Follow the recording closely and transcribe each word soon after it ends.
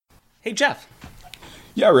Hey, Jeff.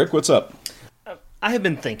 Yeah, Rick, what's up? I have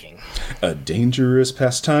been thinking. A dangerous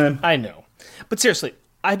pastime? I know. But seriously,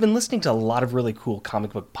 I've been listening to a lot of really cool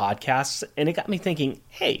comic book podcasts, and it got me thinking,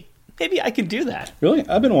 hey, maybe I can do that. Really?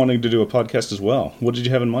 I've been wanting to do a podcast as well. What did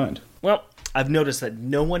you have in mind? Well, I've noticed that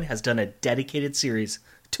no one has done a dedicated series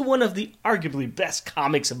to one of the arguably best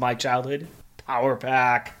comics of my childhood, Power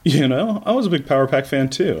Pack. You know, I was a big Power Pack fan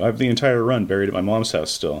too. I have the entire run buried at my mom's house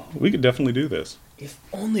still. We could definitely do this. If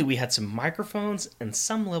only we had some microphones and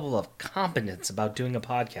some level of competence about doing a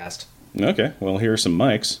podcast. Okay, well, here are some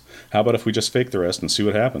mics. How about if we just fake the rest and see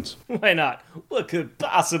what happens? Why not? What could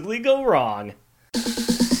possibly go wrong?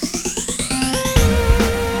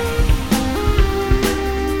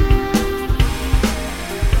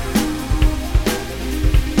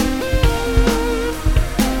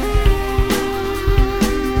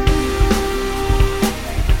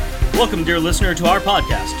 Welcome, dear listener, to our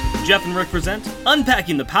podcast. Jeff and Rick present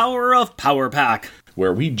Unpacking the Power of Power Pack,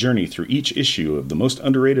 where we journey through each issue of the most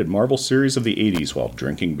underrated Marvel series of the 80s while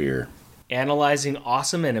drinking beer. Analyzing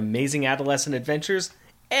awesome and amazing adolescent adventures,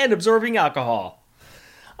 and absorbing alcohol.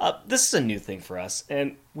 This is a new thing for us,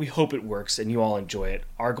 and we hope it works and you all enjoy it.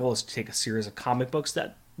 Our goal is to take a series of comic books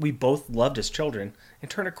that we both loved as children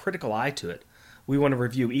and turn a critical eye to it. We want to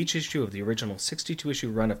review each issue of the original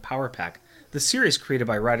 62-issue run of Power Pack, the series created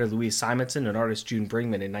by writer Louise Simonson and artist June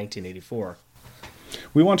Brigman in 1984.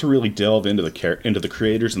 We want to really delve into the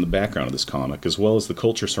creators and the background of this comic, as well as the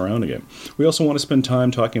culture surrounding it. We also want to spend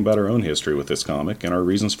time talking about our own history with this comic and our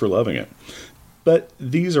reasons for loving it. But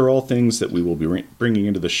these are all things that we will be bringing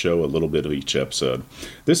into the show a little bit of each episode.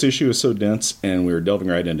 This issue is so dense, and we're delving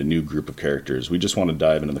right into a new group of characters. We just want to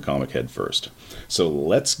dive into the comic head first. So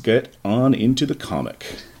let's get on into the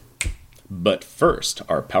comic. But first,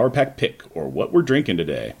 our Power Pack pick, or what we're drinking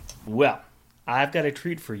today. Well, I've got a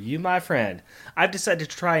treat for you, my friend. I've decided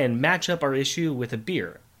to try and match up our issue with a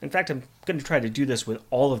beer. In fact, I'm going to try to do this with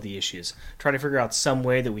all of the issues. Try to figure out some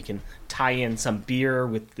way that we can tie in some beer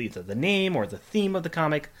with either the name or the theme of the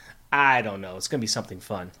comic. I don't know. It's going to be something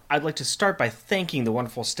fun. I'd like to start by thanking the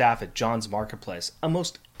wonderful staff at John's Marketplace, a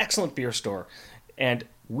most excellent beer store. And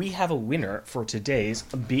we have a winner for today's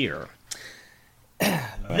beer.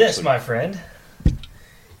 This, my friend,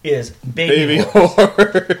 is Baby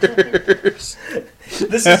Horse.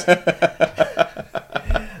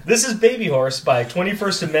 This is Baby Horse by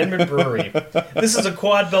 21st Amendment Brewery. This is a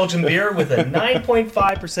quad Belgian beer with a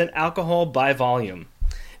 9.5% alcohol by volume.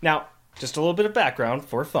 Now, just a little bit of background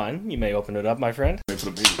for fun. You may open it up, my friend. Wait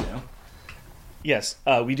for the baby now. Yes,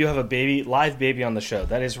 we do have a live baby on the show.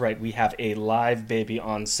 That is right. We have a live baby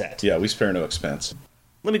on set. Yeah, we spare no expense.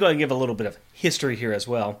 Let me go ahead and give a little bit of history here as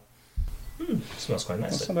well. Smells quite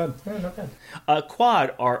nice. That's not bad. Yeah, not bad.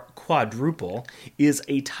 Quad, or quadruple, is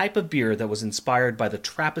a type of beer that was inspired by the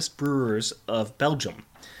Trappist brewers of Belgium.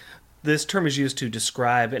 This term is used to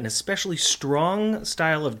describe an especially strong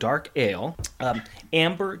style of dark ale,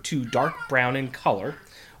 amber to dark brown in color,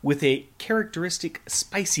 with a characteristic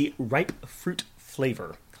spicy ripe fruit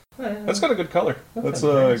flavor. That's got a good color. That's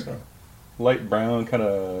a light brown, kind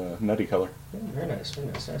of nutty color. Yeah, very nice, very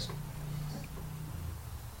nice.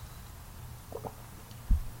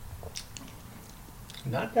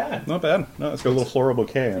 Not bad. Not bad. No, it's got a little floral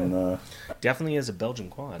bouquet. And definitely is a Belgian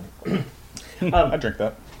quad. I drink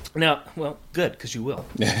that. Now, well, good, because you will.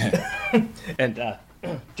 And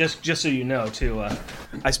just so you know, too,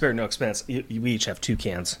 I spare no expense. We each have 2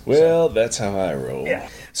 cans. Well, that's how I roll. Yeah.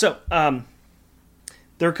 So,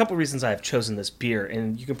 there are a couple reasons I have chosen this beer,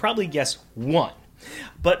 and you can probably guess one.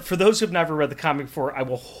 But for those who have never read the comic before, I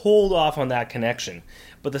will hold off on that connection.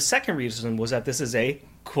 But the second reason was that this is a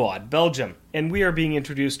quad Belgium, and we are being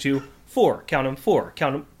introduced to 4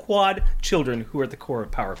 quad children who are at the core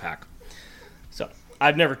of Power Pack. So,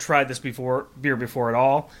 I've never tried this beer before at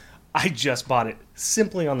all. I just bought it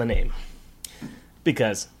simply on the name,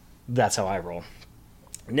 because that's how I roll.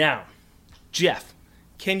 Now, Jeff,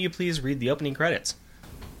 can you please read the opening credits?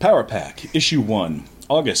 Power Pack, Issue 1,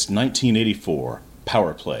 August 1984.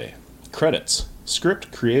 Power Play. Credits.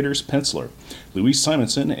 Script, creators, penciler, Louise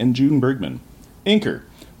Simonson and June Brigman. Inker,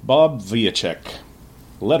 Bob Viacek.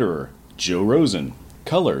 Letterer, Joe Rosen.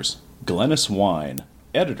 Colors, Glennis Wine.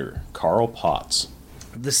 Editor, Carl Potts.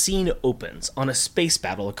 The scene opens on a space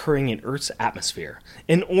battle occurring in Earth's atmosphere.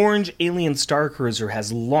 An orange alien starcruiser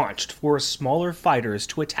has launched 4 smaller fighters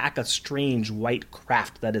to attack a strange white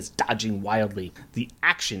craft that is dodging wildly. The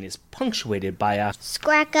action is punctuated by a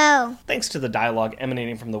Scracko. Thanks to the dialogue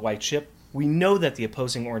emanating from the white ship, we know that the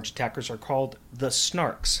opposing orange attackers are called the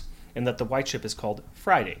Snarks, and that the white ship is called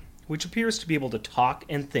Friday, which appears to be able to talk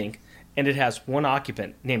and think and it has one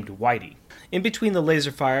occupant named Whitey. In between the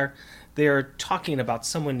laser fire, they are talking about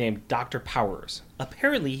someone named Dr. Powers.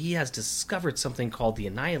 Apparently, he has discovered something called the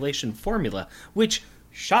Annihilation Formula, which,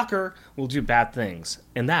 shocker, will do bad things.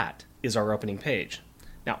 And that is our opening page.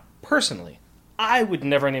 Now, personally, I would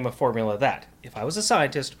never name a formula that. If I was a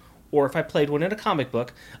scientist, or if I played one in a comic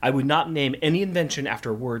book, I would not name any invention after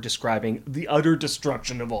a word describing the utter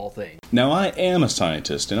destruction of all things. Now, I am a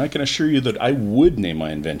scientist, and I can assure you that I would name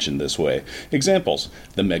my invention this way. Examples: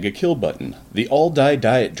 the Mega Kill Button, the All-Die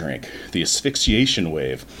Diet Drink, the Asphyxiation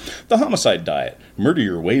Wave, the Homicide Diet, Murder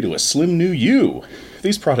Your Way to a Slim New You.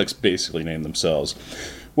 These products basically name themselves.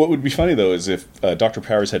 What would be funny, though, is if Dr.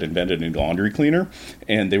 Powers had invented a new laundry cleaner,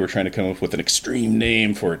 and they were trying to come up with an extreme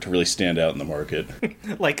name for it to really stand out in the market.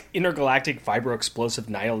 Like Intergalactic Vibro-Explosive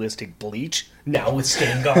Nihilistic Bleach, now with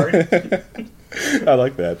Stain Guard. I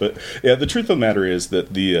like that, but yeah, the truth of the matter is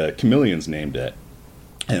that the Chameleons named it,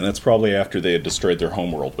 and that's probably after they had destroyed their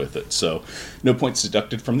homeworld with it, so no points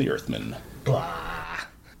deducted from the Earthmen. Blah.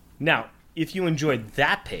 Now, if you enjoyed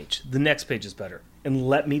that page, the next page is better, and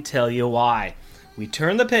let me tell you why. We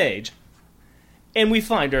turn the page, and we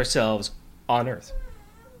find ourselves on Earth.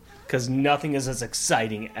 Because nothing is as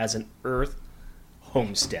exciting as an Earth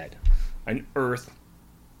homestead. An Earth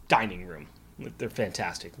dining room. They're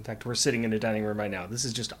fantastic. In fact, we're sitting in a dining room right now. This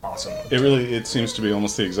is just awesome. It seems to be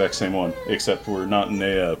almost the exact same one, except we're not in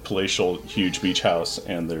a palatial, huge beach house,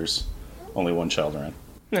 and there's only one child around.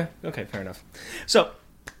 Yeah, okay, fair enough. So,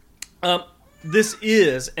 this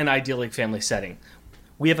is an idyllic family setting.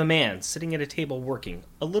 We have a man sitting at a table working,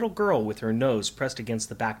 a little girl with her nose pressed against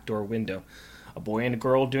the back door window, a boy and a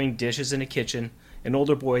girl doing dishes in a kitchen, an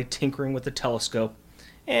older boy tinkering with a telescope,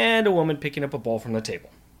 and a woman picking up a bowl from the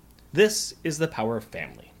table. This is the power of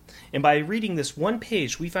family. And by reading this one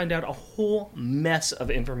page, we find out a whole mess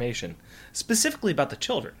of information, specifically about the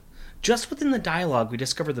children. Just within the dialogue, we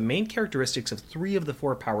discover the main characteristics of 3 of the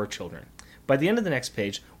 4 power children. By the end of the next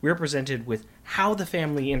page, we are presented with how the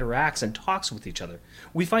family interacts and talks with each other.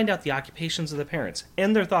 We find out the occupations of the parents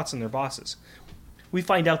and their thoughts on their bosses. We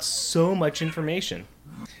find out so much information,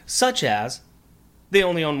 such as they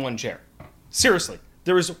only own 1 chair. Seriously,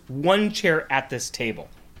 there is 1 chair at this table.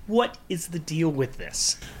 What is the deal with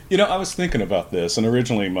this? You know, I was thinking about this, and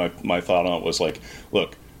originally my thought on it was like,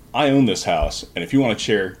 look, I own this house, and if you want a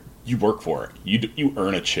chair, you work for it. You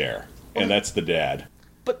earn a chair, and that's the dad.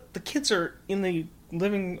 But the kids are in the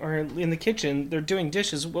living or in the kitchen. They're doing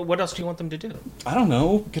dishes. What else do you want them to do? I don't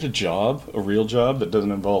know. Get a job, a real job that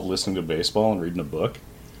doesn't involve listening to baseball and reading a book.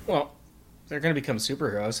 Well, they're going to become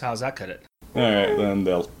superheroes. How's that cut it? All right, then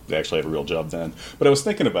they'll actually have a real job then. But I was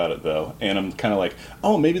thinking about it, though, and I'm kind of like,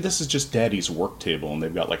 oh, maybe this is just Daddy's work table, and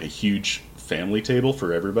they've got like a huge family table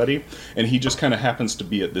for everybody, and he just kind of happens to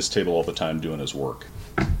be at this table all the time doing his work.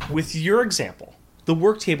 With your example, the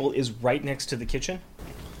work table is right next to the kitchen?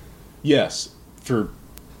 Yes, for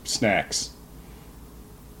snacks.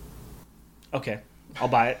 Okay, I'll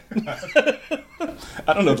buy it.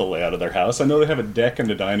 I don't know the layout of their house. I know they have a deck and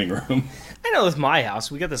a dining room. I know with my house,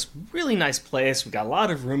 we got this really nice place. We got a lot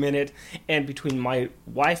of room in it, and between my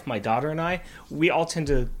wife, my daughter, and I, we all tend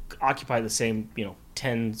to occupy the same,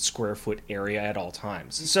 10 square foot area at all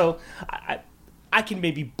times. So I can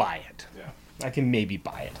maybe buy it. Yeah. I can maybe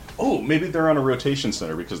buy it. Oh, maybe they're on a rotation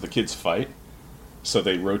center because the kids fight, so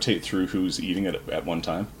they rotate through who's eating it at one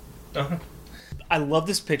time. Uh-huh. I love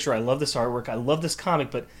this picture. I love this artwork. I love this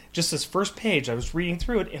comic, but just this first page, I was reading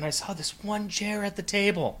through it, and I saw this 1 chair at the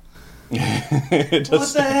table. It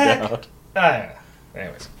does What the heck? out.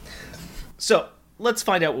 Anyways. So, let's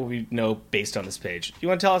find out what we know based on this page. You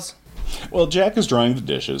want to tell us? Well, Jack is drawing the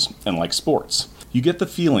dishes and likes sports. You get the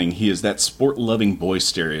feeling he is that sport-loving boy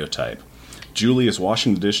stereotype. Julie is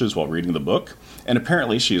washing the dishes while reading the book, and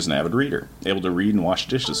apparently she is an avid reader, able to read and wash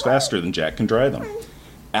dishes faster than Jack can dry them.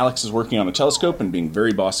 Alex is working on a telescope and being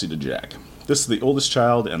very bossy to Jack. This is the oldest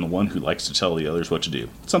child and the one who likes to tell the others what to do,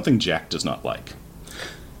 something Jack does not like.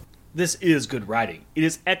 This is good writing. It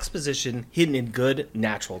is exposition hidden in good,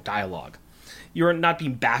 natural dialogue. You're not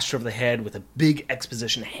being bashed over the head with a big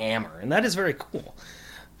exposition hammer, and that is very cool.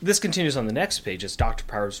 This continues on the next page as Dr.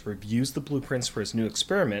 Powers reviews the blueprints for his new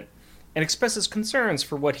experiment and expresses concerns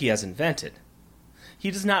for what he has invented.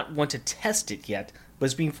 He does not want to test it yet, but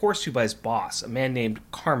is being forced to by his boss, a man named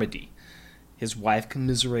Carmody. His wife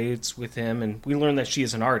commiserates with him, and we learn that she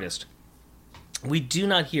is an artist. We do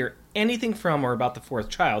not hear anything from or about the 4th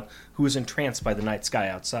child, who is entranced by the night sky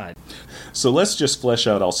outside. So let's just flesh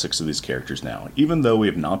out all 6 of these characters now, even though we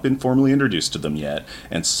have not been formally introduced to them yet,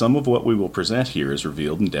 and some of what we will present here is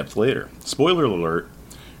revealed in depth later. Spoiler alert,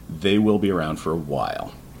 they will be around for a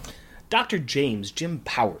while. Dr. James Jim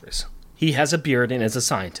Powers He has a beard and is a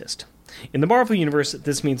scientist. In the Marvel Universe,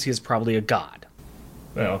 this means he is probably a god.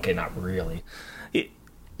 Well, okay, not really.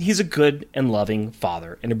 He's a good and loving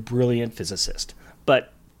father and a brilliant physicist.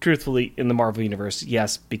 But truthfully, in the Marvel Universe,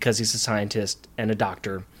 yes, because he's a scientist and a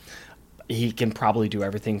doctor, he can probably do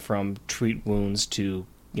everything from treat wounds to,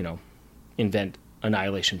 invent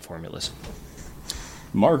annihilation formulas.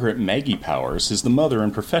 Margaret Maggie Powers is the mother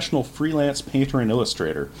and professional freelance painter and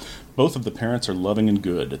illustrator. Both of the parents are loving and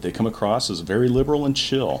good. They come across as very liberal and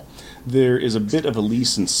chill. There is a bit of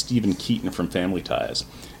Elise and Stephen Keaton from Family Ties.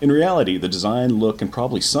 In reality, the design, look, and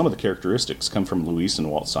probably some of the characteristics come from Louise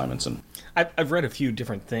and Walt Simonson. I've read a few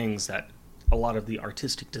different things that a lot of the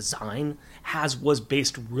artistic design was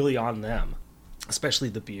based really on them, especially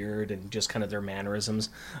the beard and just kind of their mannerisms.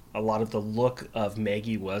 A lot of the look of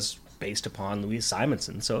Maggie was based upon Louise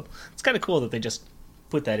Simonson, so it's kind of cool that they just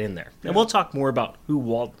put that in there. And we'll talk more about who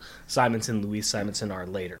Walt Simonson and Louise Simonson are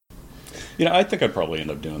later. I think I'd probably end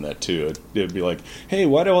up doing that too. It'd be like, hey,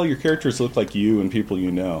 why do all your characters look like you and people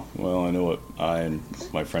you know? Well, I know what I and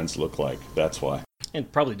my friends look like. That's why.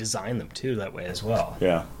 And probably design them too that way as well.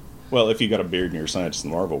 Yeah. Well, if you got a beard and you're a scientist in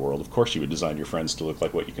the Marvel world, of course you would design your friends to look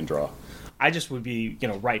like what you can draw. I just would be,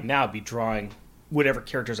 right now, be drawing whatever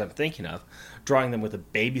characters I'm thinking of, drawing them with a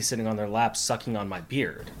baby sitting on their lap, sucking on my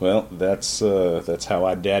beard. Well, that's how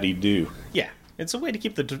I daddy do. Yeah, it's a way to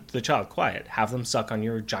keep the child quiet. Have them suck on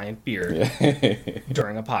your giant beard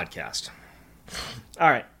during a podcast. All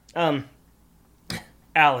right,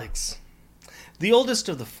 Alex, the oldest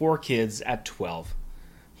of the 4 kids at 12.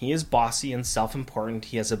 He is bossy and self-important.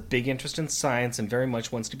 He has a big interest in science and very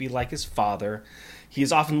much wants to be like his father. He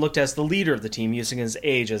is often looked as the leader of the team, using his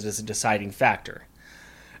age as a deciding factor.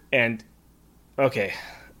 And, okay,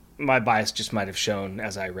 my bias just might have shown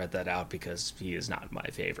as I read that out because he is not my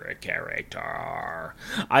favorite character.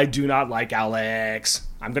 I do not like Alex.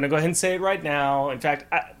 I'm going to go ahead and say it right now. In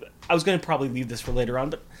fact, I was going to probably leave this for later on,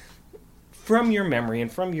 but from your memory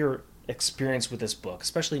and from your experience with this book,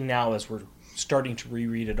 especially now as we're starting to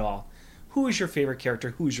reread it all, who is your favorite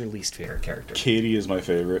character? Who is your least favorite character? Katie is my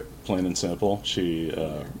favorite, plain and simple. She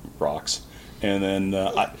rocks. And then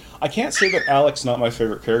I can't say that Alex not my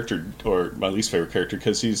favorite character or my least favorite character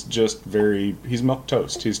because he's just he's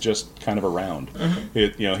milquetoast. He's just kind of around.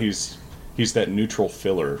 Mm-hmm. He's that neutral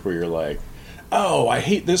filler where you're like, oh, I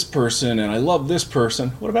hate this person and I love this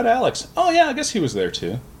person. What about Alex? Oh yeah, I guess he was there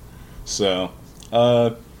too. So,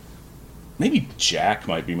 maybe Jack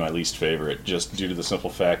might be my least favorite, just due to the simple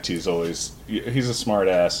fact he's a smart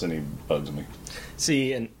ass and he bugs me.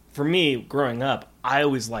 See, and for me, growing up, I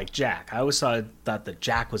always liked Jack. I always thought that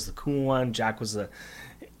Jack was the cool one. Jack was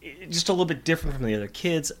just a little bit different from the other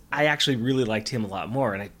kids. I actually really liked him a lot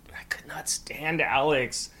more, and I could not stand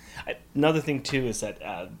Alex. Another thing, too, is that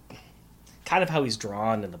kind of how he's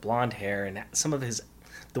drawn and the blonde hair and some of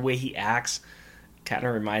the way he acts kind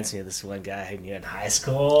of reminds me of this one guy I knew in high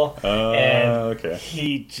school. Okay.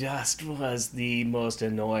 He just was the most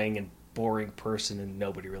annoying and boring person, and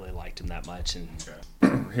nobody really liked him that much. And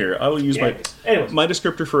here, I will use my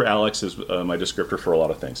descriptor for Alex is my descriptor for a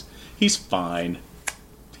lot of things. He's fine.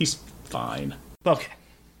 He's fine. Okay,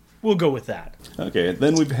 we'll go with that. Okay,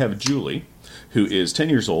 then we have Julie, who is 10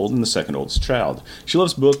 years old and the second oldest child. She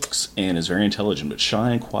loves books and is very intelligent, but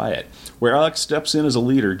shy and quiet. Where Alex steps in as a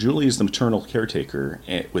leader, Julie is the maternal caretaker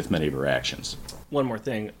with many of her actions. One more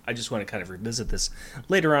thing, I just want to kind of revisit this.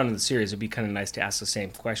 Later on in the series, it'd be kind of nice to ask the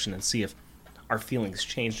same question and see if our feelings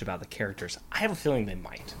changed about the characters. I have a feeling they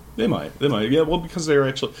might. They might. Yeah, well, because they're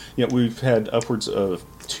actually... we've had upwards of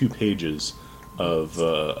 2 pages of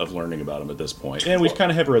learning about them at this point. And we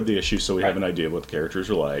kind of have read the issue, so we have an idea of what the characters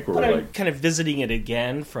are like. But I'm kind of visiting it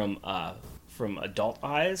again from adult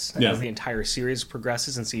eyes as the entire series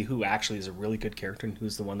progresses and see who actually is a really good character and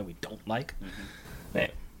who's the one that we don't like. Mm-hmm.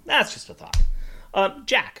 Anyway, that's just a thought.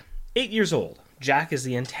 Jack, 8 years old. Jack is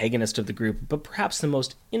the antagonist of the group, but perhaps the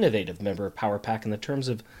most innovative member of Power Pack in the terms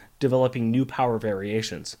of developing new power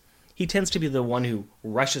variations. He tends to be the one who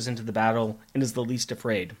rushes into the battle and is the least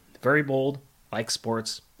afraid. Very bold, likes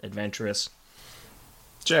sports, adventurous.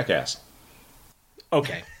 Jackass.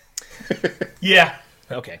 Okay. Yeah.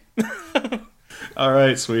 Okay. All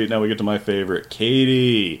right, sweet. Now we get to my favorite,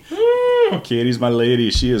 Katie. Katie's my lady.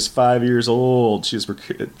 She is 5 years old. She is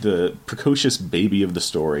the precocious baby of the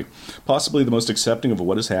story. Possibly the most accepting of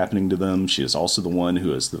what is happening to them. She is also the one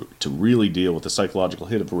who has to really deal with the psychological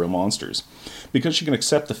hit of the real monsters. Because she can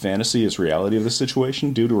accept the fantasy as reality of the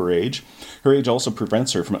situation due to her age also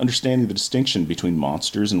prevents her from understanding the distinction between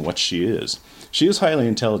monsters and what she is. She is highly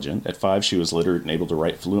intelligent. At 5, she was literate and able to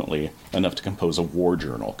write fluently enough to compose a war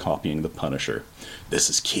journal, copying The Punisher. This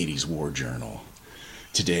is Katie's war journal.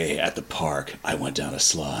 Today at the park, I went down a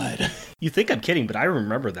slide. You think I'm kidding, but I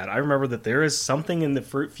remember that. I remember that there is something in the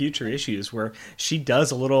future issues where she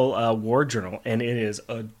does a little war journal, and it is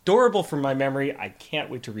adorable from my memory. I can't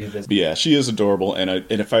wait to read this. But yeah, she is adorable, and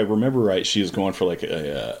if I remember right, she is going for like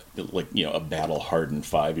a battle-hardened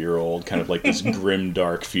 5-year-old, kind of like this grim,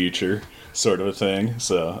 dark future sort of a thing.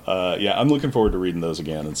 So yeah, I'm looking forward to reading those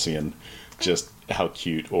again and seeing just how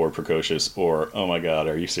cute or precocious or oh my god,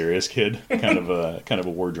 are you serious, kid? Kind of a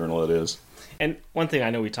war journal it is. And one thing I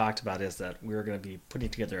know we talked about is that we're going to be putting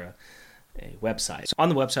together a website. So on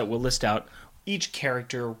the website, we'll list out each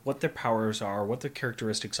character, what their powers are, what their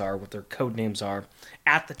characteristics are, what their code names are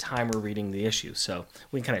at the time we're reading the issue. So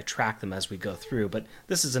we can kind of track them as we go through. But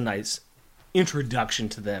this is a nice introduction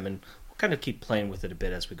to them, and we'll kind of keep playing with it a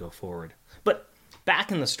bit as we go forward. But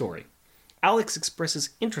back in the story, Alex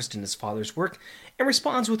expresses interest in his father's work and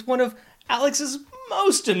responds with one of Alex's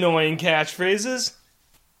most annoying catchphrases,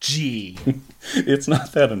 G. It's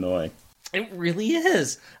not that annoying. It really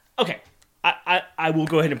is. Okay, I will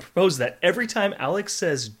go ahead and propose that every time Alex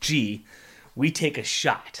says G, we take a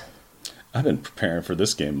shot. I've been preparing for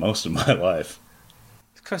this game most of my life.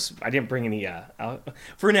 Because I didn't bring any...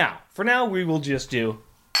 For now, we will just do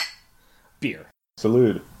beer.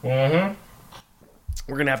 Salute. Mm-hmm.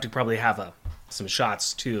 We're going to have to probably have some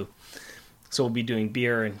shots, too. So we'll be doing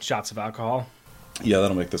beer and shots of alcohol. Yeah,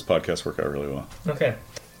 that'll make this podcast work out really well. Okay.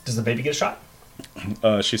 Does the baby get a shot?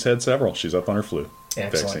 She's had several. She's up on her flu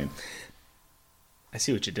vaccine. I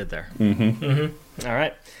see what you did there. Mm-hmm. Mm-hmm. All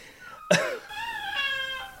right.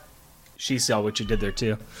 She saw what you did there,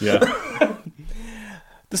 too. Yeah.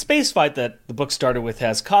 The space fight that the book started with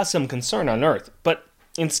has caused some concern on Earth, but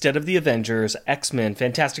instead of the Avengers, X-Men,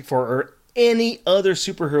 Fantastic Four, or any other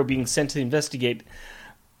superhero being sent to investigate,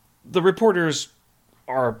 the reporters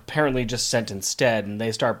are apparently just sent instead, and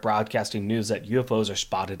they start broadcasting news that UFOs are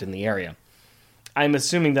spotted in the area. I'm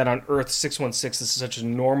assuming that on Earth 616, this is such a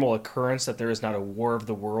normal occurrence that there is not a War of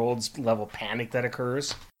the Worlds level panic that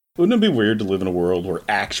occurs. Wouldn't it be weird to live in a world where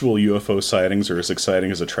actual UFO sightings are as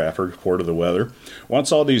exciting as a traffic report of the weather?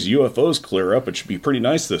 Once all these UFOs clear up, it should be pretty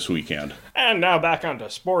nice this weekend. And now back onto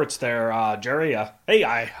sports there, Jerry. Hey,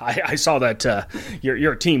 I saw that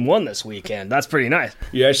your team won this weekend. That's pretty nice.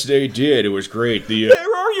 Yes, they did. It was great. There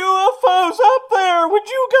are UFOs up there! Would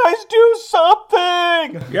you guys do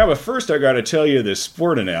something? Yeah, but first I gotta tell you this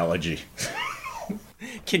sport analogy.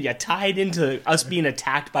 Can you tie it into us being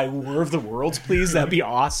attacked by War of the Worlds, please? That'd be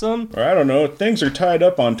awesome. I don't know. Things are tied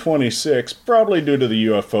up on 26, probably due to the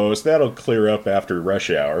UFOs. That'll clear up after rush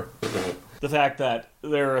hour. The fact that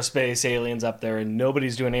there are space aliens up there and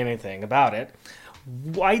nobody's doing anything about it.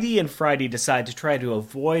 Whitey and Friday decide to try to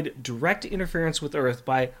avoid direct interference with Earth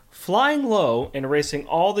by flying low and erasing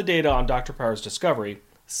all the data on Dr. Power's discovery,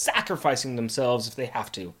 sacrificing themselves if they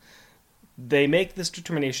have to. They make this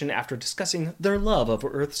determination after discussing their love of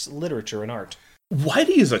Earth's literature and art.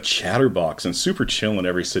 Whitey is a chatterbox and super chill in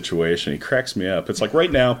every situation. He cracks me up. It's like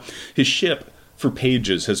right now, his ship for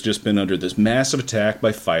pages has just been under this massive attack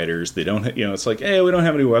by fighters. They don't, it's like, hey, we don't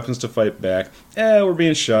have any weapons to fight back. We're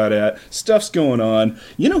being shot at. Stuff's going on.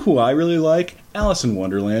 You know who I really like? Alice in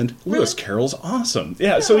Wonderland. Lewis Carroll's awesome.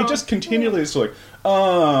 Yeah, so he just continually is like,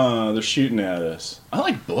 they're shooting at us. I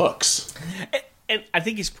like books. And I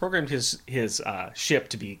think he's programmed his ship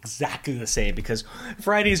to be exactly the same, because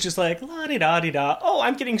Friday's just like, la-di-da-di-da, oh,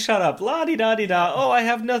 I'm getting shut up, la-di-da-di-da, oh, I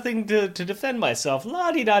have nothing to defend myself,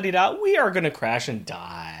 la-di-da-di-da, we are going to crash and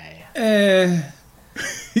die.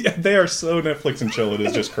 Yeah, they are so Netflix and chill, it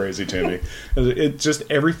is just crazy to me. It's just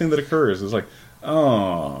everything that occurs is like,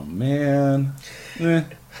 oh, man.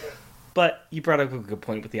 But you brought up a good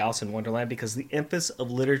point with the Alice in Wonderland, because the emphasis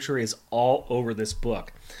of literature is all over this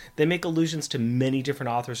book. They make allusions to many different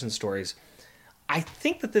authors and stories. I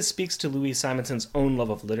think that this speaks to Louise Simonson's own love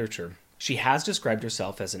of literature. She has described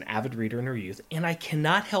herself as an avid reader in her youth, and I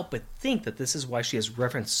cannot help but think that this is why she has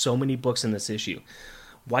referenced so many books in this issue.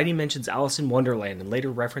 Whitey mentions Alice in Wonderland and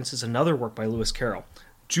later references another work by Lewis Carroll.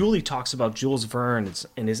 Julie talks about Jules Verne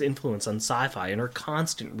and his influence on sci-fi and her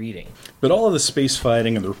constant reading. But all of the space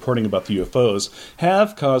fighting and the reporting about the UFOs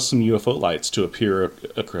have caused some UFO lights to appear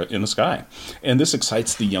in the sky. And this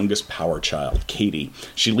excites the youngest power child, Katie.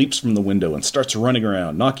 She leaps from the window and starts running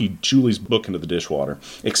around, knocking Julie's book into the dishwater,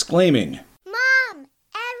 exclaiming, "Mom!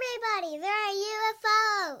 Everybody, there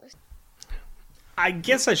are UFOs!" I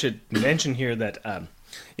guess I should mention here that,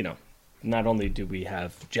 not only do we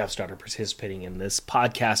have Jeff's daughter participating in this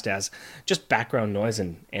podcast as just background noise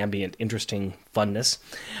and ambient, interesting funness,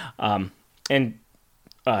 and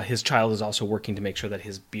his child is also working to make sure that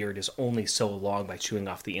his beard is only so long by chewing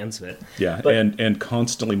off the ends of it. Yeah, but, and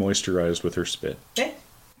constantly moisturized with her spit.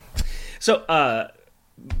 So,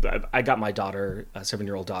 I got my daughter, a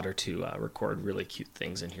 7-year-old daughter, to record really cute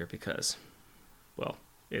things in here because, well,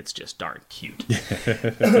 it's just darn cute.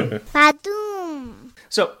 Badoom.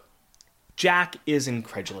 So, Jack is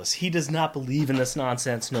incredulous. He does not believe in this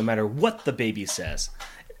nonsense no matter what the baby says.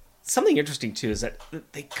 Something interesting, too, is that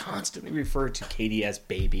they constantly refer to Katie as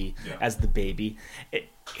baby, as the baby.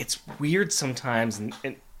 It's weird sometimes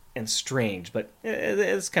and strange, but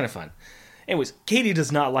it's kind of fun. Anyways, Katie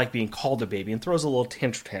does not like being called a baby and throws a little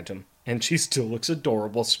tantrum, and she still looks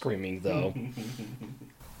adorable screaming, though.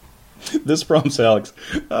 This prompts Alex.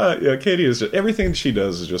 Katie is just, everything she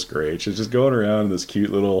does is just great. She's just going around in this cute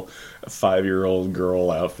little 5-year-old girl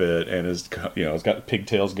outfit, and it's got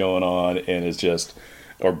pigtails going on, and is just,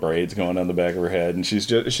 or braids going on the back of her head, and she's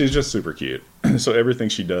just super cute. So everything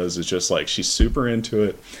she does is just like she's super into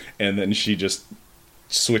it, and then she just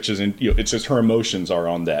switches in. It's just her emotions are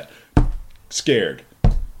on that scared,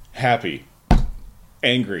 happy,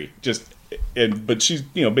 angry, but she's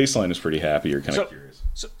baseline is pretty happy or kind of curious.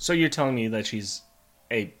 So you're telling me that she's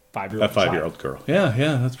a 5-year-old? A 5-year-old girl. Yeah,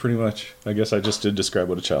 that's pretty much. I guess I just did describe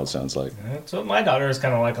what a child sounds like. That's what my daughter is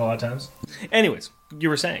kind of like a lot of times. Anyways, you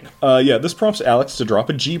were saying. This prompts Alex to drop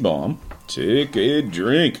a G-bomb. Take a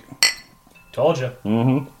drink. Told you.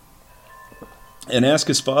 Mm-hmm. And ask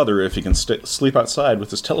his father if he can sleep outside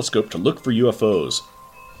with his telescope to look for UFOs.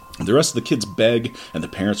 The rest of the kids beg, and the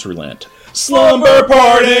parents relent. Slumber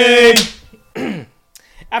party!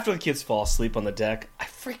 After the kids fall asleep on the deck, I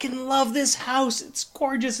freaking love this house. It's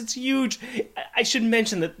gorgeous. It's huge. I should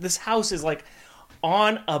mention that this house is like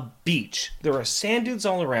on a beach. There are sand dunes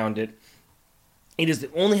all around it. It is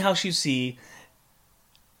the only house you see.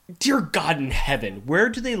 Dear God in heaven, where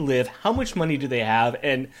do they live? How much money do they have?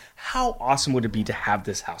 And how awesome would it be to have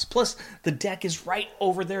this house? Plus, the deck is right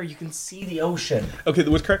over there. You can see the ocean. Okay,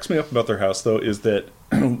 what cracks me up about their house, though, is that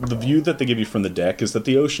the view that they give you from the deck is that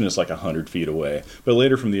the ocean is like 100 feet away. But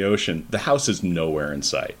later from the ocean, the house is nowhere in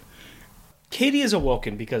sight. Katie is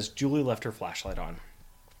awoken because Julie left her flashlight on.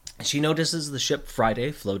 She notices the ship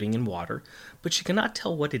Friday floating in water, but she cannot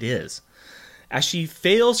tell what it is. As she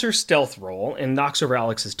fails her stealth roll and knocks over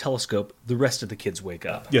Alex's telescope, the rest of the kids wake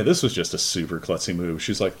up. Yeah, this was just a super klutzy move.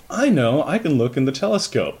 She's like, I know, I can look in the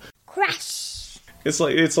telescope. Crash. It's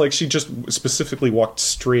like she just specifically walked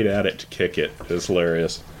straight at it to kick it. It's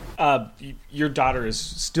hilarious. Your daughter is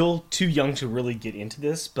still too young to really get into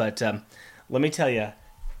this, but let me tell you,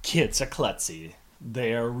 kids are klutzy.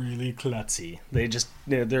 They are really klutzy.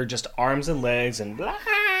 They're just arms and legs and blah.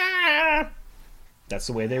 That's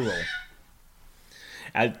the way they roll.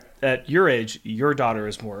 At your age, your daughter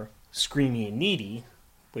is more screamy and needy,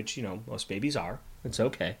 which, most babies are. It's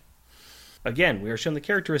okay. Again, we are shown the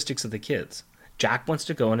characteristics of the kids. Jack wants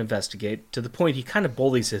to go and investigate, to the point he kind of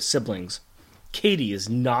bullies his siblings. Katie is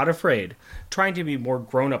not afraid, trying to be more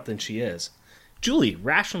grown-up than she is. Julie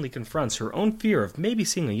rationally confronts her own fear of maybe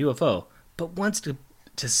seeing a UFO, but wants to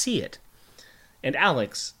see it. And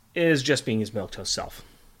Alex is just being his milquetoast self,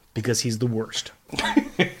 because he's the worst.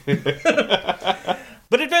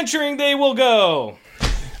 But adventuring they will go.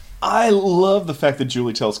 I love the fact that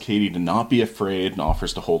Julie tells Katie to not be afraid and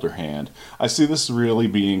offers to hold her hand. I see this really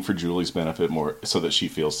being for Julie's benefit more so that she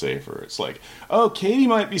feels safer. It's like, oh, Katie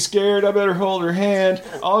might be scared. I better hold her hand.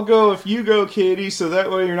 I'll go if you go, Katie, so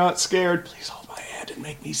that way you're not scared. Please hold my hand and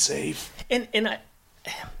make me safe. And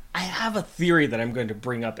I have a theory that I'm going to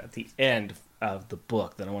bring up at the end of the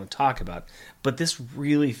book that I want to talk about. But this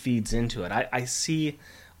really feeds into it. I see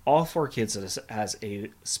all 4 kids as a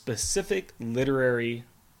specific literary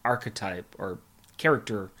archetype or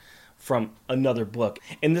character from another book.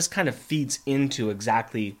 And this kind of feeds into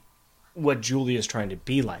exactly what Julie is trying to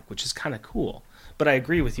be like, which is kind of cool. But I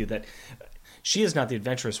agree with you that she is not the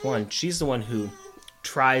adventurous one. She's the one who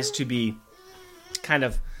tries to be kind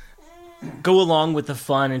of go along with the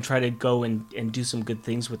fun and try to go and do some good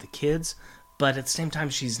things with the kids. But at the same time,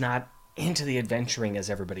 she's not into the adventuring as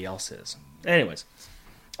everybody else is. Anyways,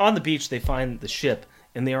 on the beach, they find the ship,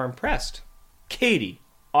 and they are impressed. Katie,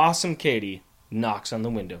 awesome Katie, knocks on the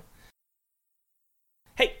window.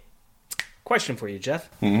 Hey, question for you, Jeff.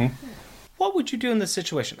 Mm-hmm. What would you do in this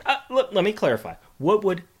situation? Let me clarify. What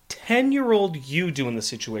would 10-year-old you do in this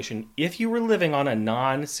situation if you were living on a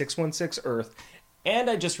non-616 Earth? And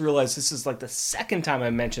I just realized this is like the second time I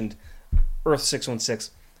mentioned Earth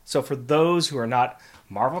 616. So for those who are not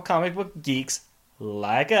Marvel comic book geeks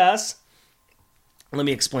like us, let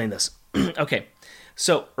me explain this. Okay,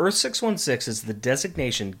 so Earth 616 is the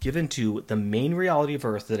designation given to the main reality of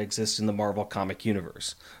Earth that exists in the Marvel comic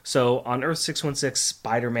universe. So on Earth 616,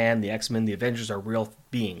 Spider-Man, the X-Men, the Avengers are real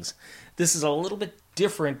beings. This is a little bit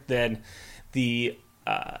different than the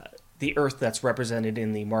the Earth that's represented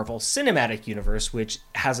in the Marvel Cinematic Universe, which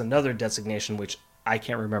has another designation which I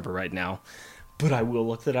can't remember right now, but I will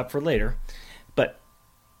look that up for later. But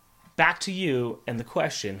back to you and the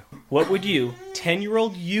question, what would you,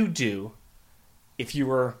 10-year-old you, do if you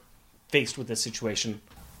were faced with this situation?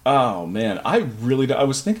 Oh, man. I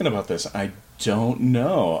was thinking about this. I don't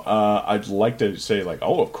know. I'd like to say, like,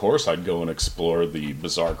 oh, of course I'd go and explore the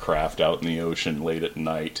bizarre craft out in the ocean late at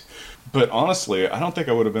night. But honestly, I don't think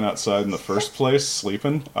I would have been outside in the first place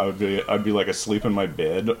sleeping. I'd be like asleep in my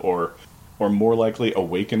bed, or more likely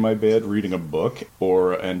awake in my bed reading a book,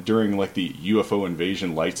 and during like the UFO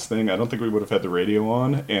invasion lights thing, I don't think we would have had the radio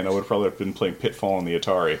on, and I would have probably been playing Pitfall on the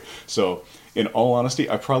Atari. So, in all honesty,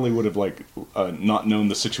 I probably would have not known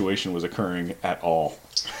the situation was occurring at all.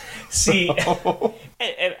 See,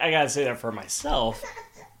 and I gotta say that for myself,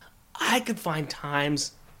 I could find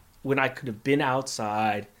times when I could have been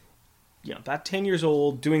outside, about 10 years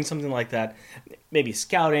old, doing something like that, maybe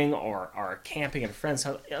scouting or camping at a friend's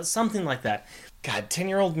house, something like that. God,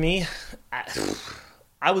 10-year-old me,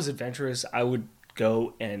 I was adventurous. I would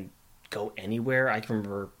go anywhere. I can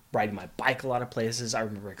remember riding my bike a lot of places. I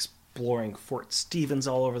remember exploring Fort Stevens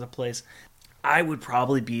all over the place. I would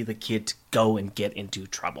probably be the kid to go and get into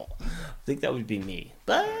trouble. I think that would be me.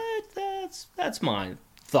 But that's my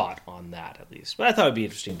thought on that, at least. But I thought it'd be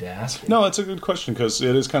interesting to ask you. No, it's a good question, because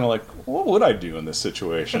it is kind of like, what would I do in this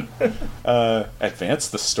situation? Advance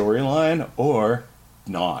the storyline or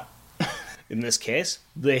not? In this case,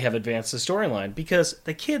 they have advanced the storyline because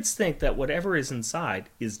the kids think that whatever is inside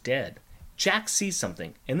is dead. Jack sees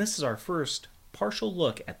something, and this is our first partial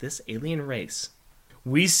look at this alien race.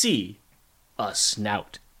 We see a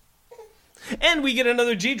snout. And we get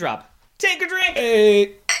another G-drop. Take a drink!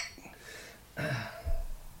 Hey!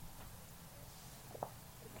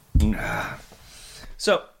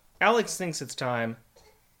 So, Alex thinks it's time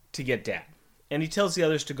to get Dad, and he tells the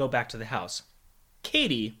others to go back to the house.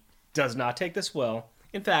 Katie does not take this well.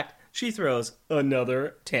 In fact, she throws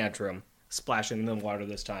another tantrum, splashing in the water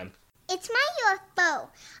this time. It's my UFO.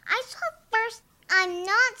 I saw it first. I'm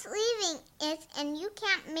not leaving it, and you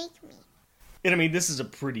can't make me. And I mean, this is a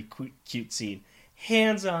pretty cute scene.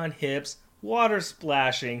 Hands on hips, water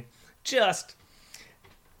splashing, just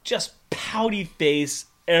pouty face,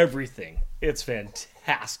 everything. It's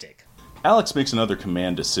fantastic. Alex makes another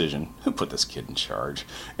command decision, who put this kid in charge,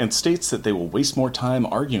 and states that they will waste more time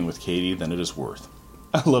arguing with Katie than it is worth.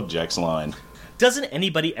 I love Jack's line. Doesn't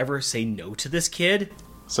anybody ever say no to this kid?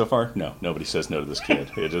 So far, no. Nobody says no to this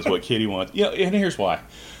kid. It is what Katie wants. And here's why.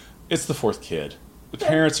 It's the fourth kid. The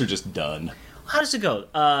parents are just done. How does it go?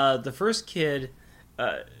 The first kid,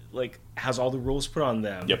 has all the rules put on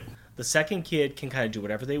them. Yep. The second kid can kind of do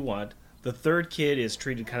whatever they want. The third kid is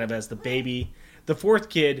treated kind of as the baby. The fourth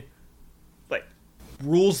kid,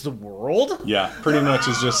 rules the world? Yeah, pretty much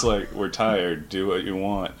is just like, we're tired, do what you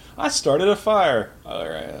want. I started a fire. All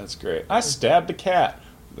right, that's great. I stabbed a cat.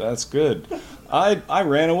 That's good. I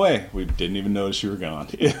ran away. We didn't even notice you were gone.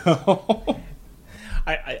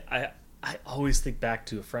 I always think back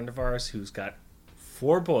to a friend of ours who's got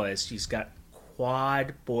 4 boys. She's got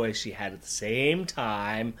quad boys she had at the same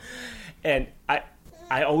time. And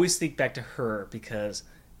I always think back to her because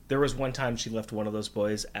there was one time she left one of those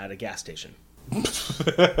boys at a gas station.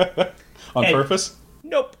 On purpose?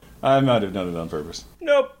 Nope. I might have done it on purpose.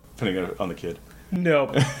 Nope. Depending on the kid.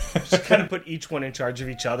 Nope. She kind of put each one in charge of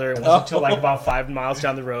each other. It wasn't until about 5 miles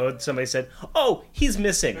down the road somebody said, "Oh, he's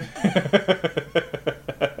missing."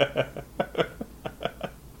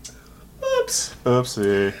 Oops.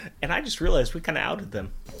 Oopsie. And I just realized we kind of outed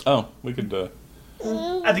them. Oh, we could,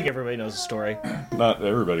 I think everybody knows the story. not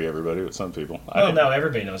everybody, but some people. Oh, no,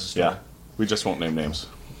 everybody knows the story. Yeah. We just won't name names.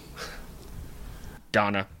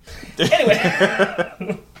 Donna.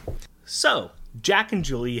 Anyway. So, Jack and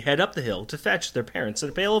Julie head up the hill to fetch their parents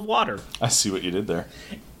a pail of water. I see what you did there.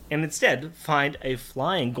 And instead find a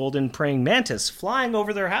flying golden praying mantis flying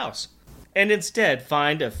over their house.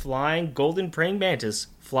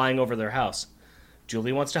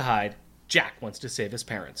 Julie wants to hide. Jack wants to save his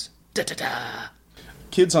parents. Da-da-da!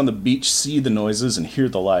 Kids on the beach see the noises and hear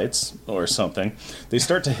the lights, or something. They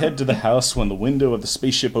start to head to the house when the window of the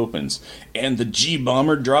spaceship opens, and the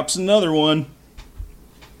G-bomber drops another one.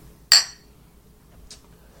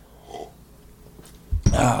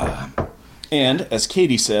 And, as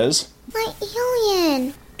Katie says, My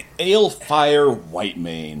alien. Alefire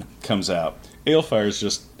Whitemane comes out. Alefire is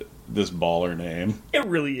just this baller name. It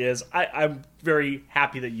really is. I'm very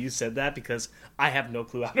happy that you said that because I have no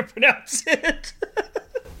clue how to pronounce it.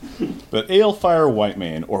 But Alefire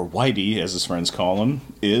Whitemane, or Whitey as his friends call him,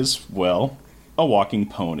 is, well, a walking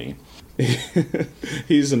pony.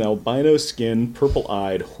 He's an albino-skinned,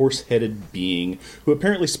 purple-eyed, horse-headed being who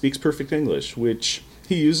apparently speaks perfect English, which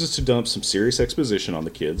he uses to dump some serious exposition on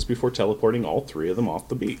the kids before teleporting all three of them off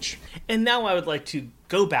the beach. And now I would like to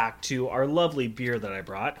go back to our lovely beer that I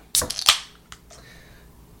brought.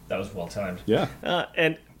 That was well timed. Yeah.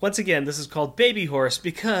 And once again, this is called Baby Horse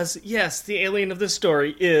because, yes, the alien of this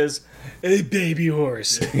story is a baby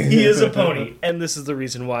horse. He is a pony. And this is the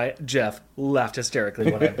reason why Jeff laughed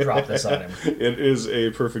hysterically when I dropped this on him. It is a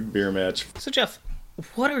perfect beer match. So, Jeff,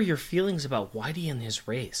 what are your feelings about Whitey and his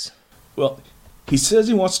race? Well, he says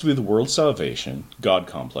he wants to be the world's salvation, God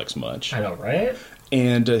complex much. I know, right?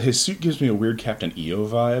 And his suit gives me a weird Captain EO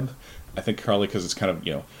vibe. I think probably because it's kind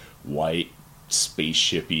of, white,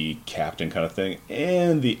 spaceshipy captain kind of thing.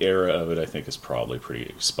 And the era of it, I think, is probably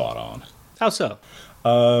pretty spot on. How so?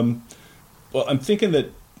 Well, I'm thinking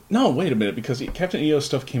that... No, wait a minute, because Captain EO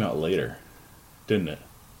stuff came out later, didn't it?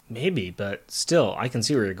 Maybe, but still, I can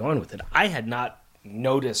see where you're going with it. I had not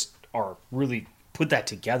noticed or really put that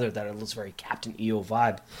together that it was very Captain EO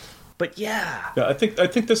vibe. But yeah. Yeah, I think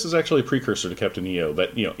this is actually a precursor to Captain EO,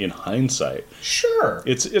 but, in hindsight... Sure.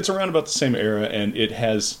 It's around about the same era, and it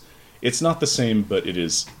has... It's not the same, but it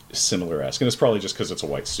is similar-esque. And it's probably just because it's a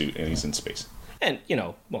white suit and he's in space. And,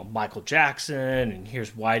 Michael Jackson, and here's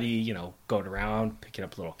Whitey, going around, picking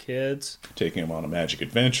up little kids. Taking him on a magic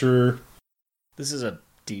adventure. This is a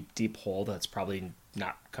deep, deep hole that's probably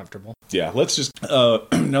not comfortable. Yeah, let's just...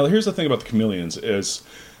 now, here's the thing about the chameleons, is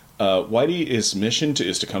Whitey's mission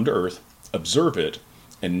is to come to Earth, observe it,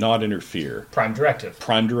 and not interfere. Prime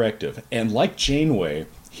Directive. And like Janeway,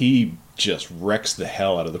 he just wrecks the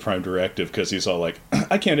hell out of the Prime Directive because he's all like,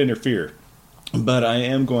 I can't interfere, but I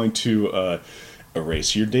am going to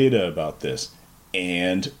erase your data about this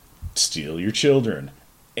and steal your children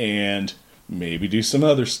and maybe do some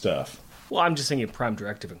other stuff. Well, I'm just thinking Prime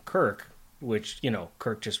Directive and Kirk, which,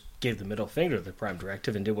 Kirk just gave the middle finger to the Prime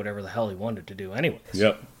Directive and did whatever the hell he wanted to do anyways.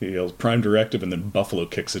 Yep, he yells Prime Directive and then Buffalo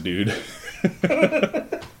kicks a dude.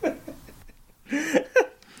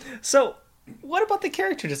 So, what about the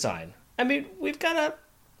character design? I mean, we've got a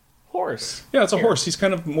horse. Yeah, it's a horse. He's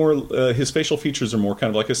kind of more... his facial features are more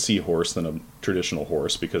kind of like a seahorse than a traditional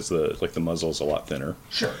horse because the muzzle's a lot thinner.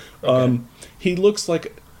 Sure. Okay. He looks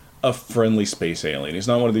like a friendly space alien. He's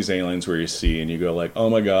not one of these aliens where you see and you go like, oh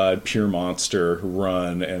my god, pure monster,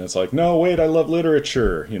 run. And it's like, no, wait, I love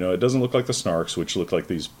literature. It doesn't look like the Snarks, which look like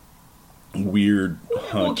these weird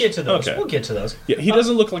hunch. We'll get to those. Okay. We'll get to those. Yeah, he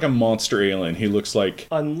doesn't look like a monster alien. He looks like...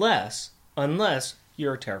 Unless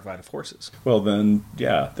you're terrified of horses. Well, then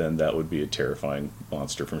that would be a terrifying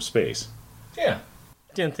monster from space. Yeah.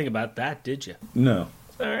 Didn't think about that, did you? No.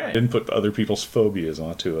 All right. Didn't put other people's phobias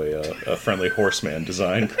onto a friendly horseman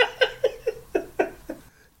design.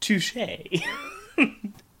 Touché.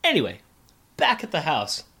 Anyway, back at the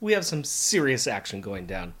house, we have some serious action going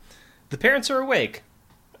down. The parents are awake.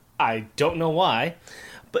 I don't know why,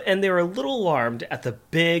 and they're a little alarmed at the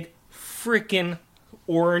big frickin'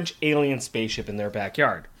 orange alien spaceship in their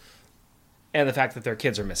backyard. And the fact that their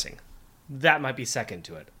kids are missing. That might be second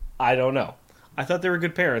to it. I don't know. I thought they were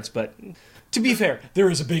good parents, but to be fair, there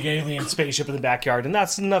is a big alien spaceship in the backyard, and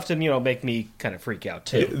that's enough to, make me kind of freak out,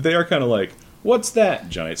 too. They are kind of like, what's that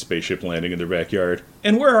giant spaceship landing in their backyard?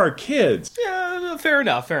 And where are our kids? Yeah, fair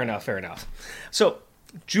enough. So,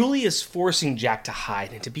 Julie is forcing Jack to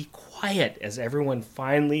hide and to be quiet as everyone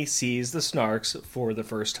finally sees the Snarks for the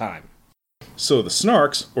first time. So the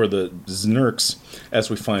Snarks, or the Znurks, as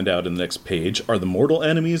we find out in the next page, are the mortal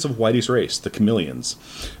enemies of Whitey's race, the chameleons.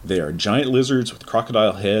 They are giant lizards with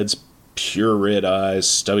crocodile heads, pure red eyes,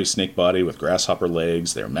 stubby snake body with grasshopper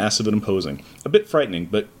legs. They're massive and imposing. A bit frightening,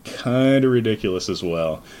 but kind of ridiculous as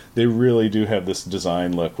well. They really do have this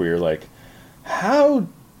design look where you're like, how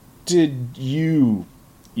did you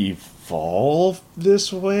evolve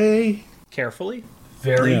this way? Carefully.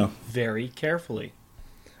 Very carefully.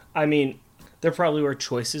 I mean, there probably were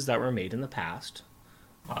choices that were made in the past.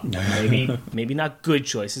 Maybe not good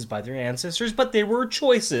choices by their ancestors, but they were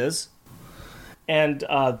choices. And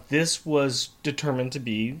this was determined to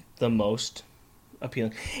be the most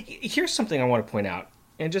appealing. Here's something I want to point out,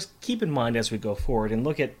 and just keep in mind as we go forward and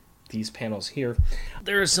look at these panels here.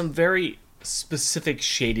 There is some very specific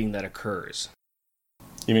shading that occurs.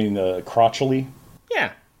 You mean crotchety?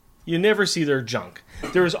 Yeah. You never see their junk.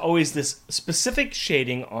 There is always this specific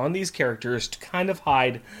shading on these characters to kind of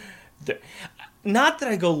hide... Not that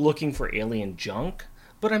I go looking for alien junk,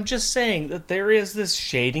 but I'm just saying that there is this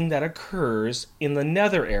shading that occurs in the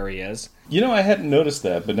nether areas. I hadn't noticed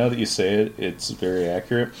that, but now that you say it, it's very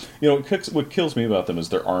accurate. What kills me about them is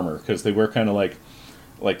their armor, because they wear kind of like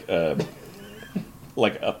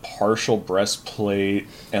like a partial breastplate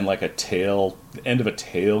and like a tail, the end of a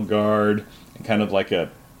tail guard, and kind of like a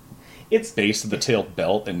base of the tail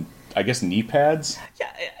belt, and I guess knee pads.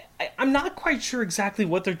 Yeah, I'm not quite sure exactly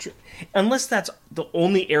what they're... unless that's the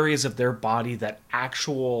only areas of their body that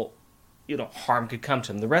actual, harm could come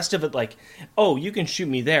to them. The rest of it, like, oh, you can shoot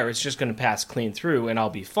me there, it's just going to pass clean through and I'll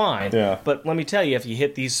be fine. Yeah. But let me tell you, if you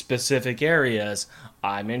hit these specific areas,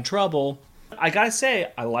 I'm in trouble. I gotta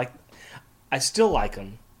say, I still like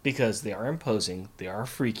them because they are imposing, they are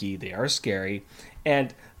freaky, they are scary,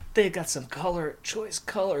 and they got some choice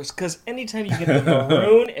colors, because anytime you get the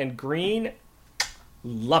maroon and green,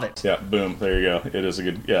 love it. Yeah, boom, there you go.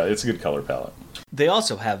 It's a good color palette. They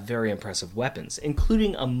also have very impressive weapons,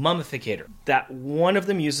 including a mummificator that one of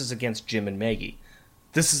them uses against Jim and Maggie.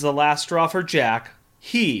 This is the last straw for Jack.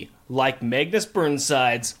 He, like Magnus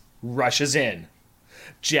Burnsides, rushes in.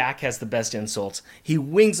 Jack has the best insults. He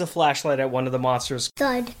wings a flashlight at one of the monsters,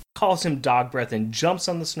 Thud. calls him dog breath, and jumps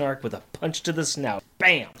on the snark with a punch to the snout.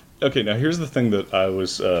 Bam! Okay, now here's the thing that I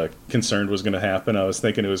was concerned was going to happen. I was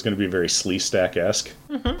thinking it was going to be very Sleestack-esque.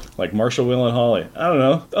 Mm-hmm. Like Marshall, Will, and Holly. I don't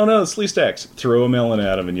know. Oh no, Sleestacks. Throw a melon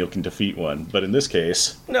at him and you can defeat one. But in this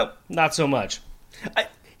case... Nope, not so much.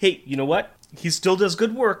 Hey, you know what? He still does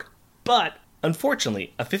good work, but...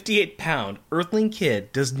 unfortunately, a 58-pound Earthling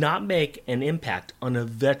kid does not make an impact on a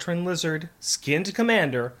veteran lizard skinned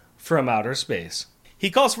commander from outer space.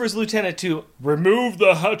 He calls for his lieutenant to remove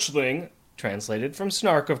the hatchling, translated from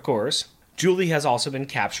Snark, of course. Julie has also been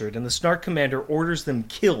captured, and the Snark commander orders them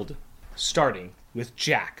killed, starting with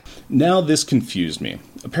Jack. Now this confused me.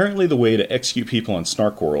 Apparently the way to execute people on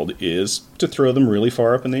Snark World is to throw them really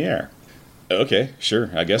far up in the air. Okay, sure,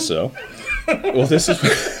 I guess so. Well, this is...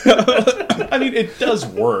 I mean, it does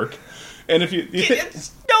work. And if you...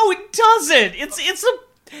 No, it doesn't!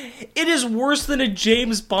 It is worse than a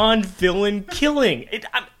James Bond villain killing.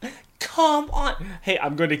 Come on. Hey,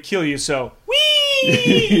 I'm going to kill you, so...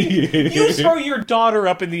 Whee! You throw your daughter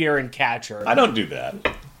up in the air and catch her. I don't do that.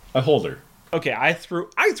 I hold her. Okay, I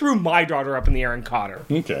threw my daughter up in the air and caught her.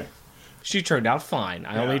 Okay. She turned out fine.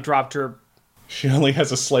 I only dropped her... She only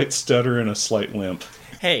has a slight stutter and a slight limp.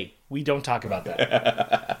 Hey, we don't talk about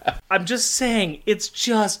that. I'm just saying, it's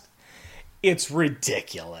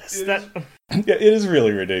ridiculous. Yeah, it is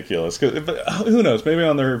really ridiculous. But who knows? Maybe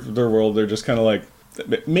on their world, they're just kind of like...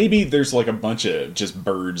 Maybe there's like a bunch of just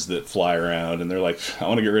birds that fly around, and they're like, I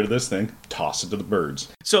want to get rid of this thing. Toss it to the birds.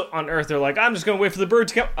 So on Earth, they're like, I'm just going to wait for the bird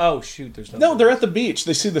to come. Oh, shoot, there's no, they're at the beach.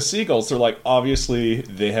 They see the seagulls. They're like, obviously,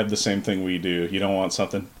 they have the same thing we do. You don't want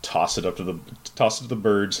something? Toss it to the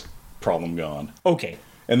birds. Problem gone. Okay.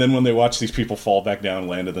 And then when they watch these people fall back down,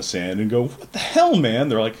 land in the sand, and go, what the hell, man?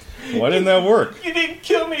 They're like, why didn't that work? You didn't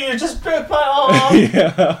kill me, you just bit my arm.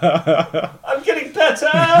 Yeah. I'm getting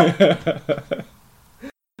better.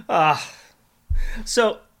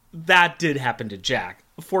 So that did happen to Jack.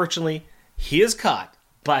 Fortunately, he is caught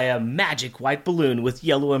by a magic white balloon with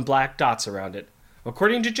yellow and black dots around it.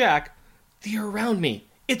 According to Jack, they're around me.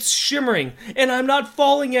 It's shimmering, and I'm not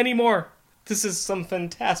falling anymore. This is some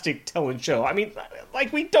fantastic talent show. I mean,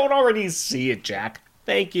 like, we don't already see it, Jack.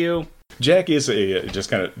 Thank you. Jack is just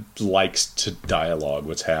kind of likes to dialogue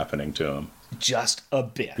what's happening to him. Just a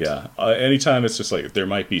bit. Yeah. Anytime it's just like, there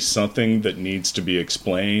might be something that needs to be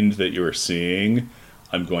explained that you're seeing,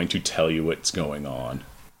 I'm going to tell you what's going on.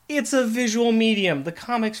 It's a visual medium. The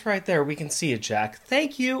comic's right there. We can see it, Jack.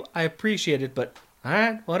 Thank you. I appreciate it, but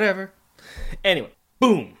alright, whatever. Anyway,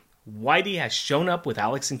 boom. Whitey has shown up with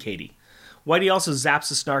Alex and Katie. Whitey also zaps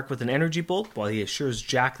the Snark with an energy bolt while he assures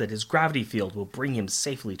Jack that his gravity field will bring him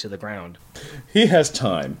safely to the ground. He has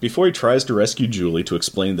time before he tries to rescue Julie to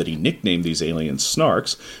explain that he nicknamed these aliens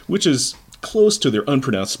Snarks, which is close to their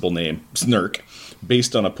unpronounceable name, Snark,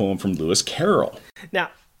 based on a poem from Lewis Carroll. Now,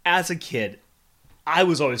 as a kid, I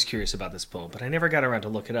was always curious about this poem, but I never got around to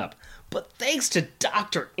look it up. But thanks to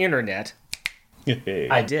Dr. Internet,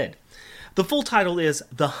 I did. The full title is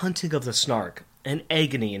The Hunting of the Snark, an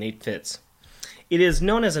agony in 8 fits. It is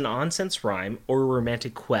known as an nonsense rhyme or a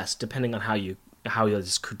romantic quest, depending on how it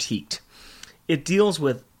is critiqued. It deals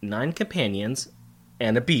with 9 companions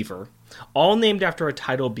and a beaver, all named after a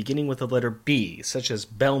title beginning with the letter B, such as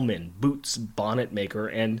Bellman, Boots, Bonnet Maker,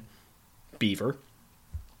 and Beaver.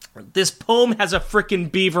 This poem has a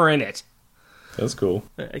frickin' beaver in it. That's cool.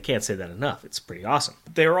 I can't say that enough. It's pretty awesome.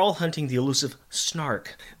 They are all hunting the elusive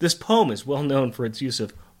Snark. This poem is well known for its use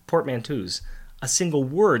of portmanteaus, a single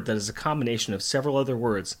word that is a combination of several other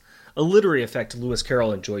words, a literary effect Lewis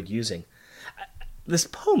Carroll enjoyed using. This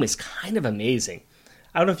poem is kind of amazing.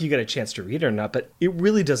 I don't know if you get a chance to read it or not, but it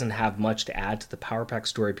really doesn't have much to add to the Power Pack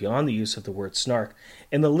story beyond the use of the word snark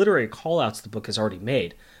and the literary callouts the book has already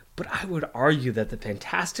made. But I would argue that the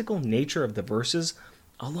fantastical nature of the verses,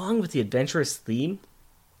 along with the adventurous theme,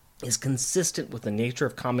 is consistent with the nature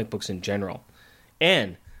of comic books in general.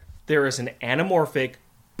 And there is an anamorphic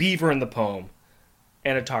beaver in the poem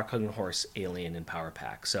and a talking horse alien in Power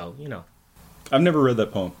Pack. So, I've never read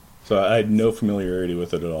that poem, so I had no familiarity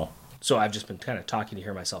with it at all. So I've just been kind of talking to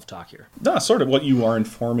hear myself talk here. No, sort of what you are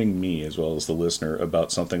informing me as well as the listener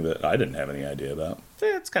about something that I didn't have any idea about.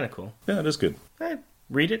 Yeah, it's kind of cool. Yeah, it is good.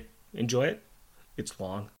 Read it. Enjoy it. It's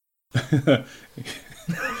long. You're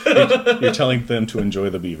telling them to enjoy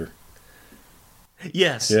the beaver.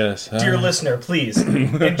 Yes. Yes. Dear listener, please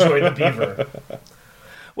enjoy the beaver.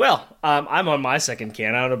 Well, I'm on my second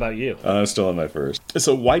can. I don't know about you. I'm still on my first.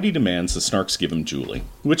 So Whitey demands the Snarks give him Julie,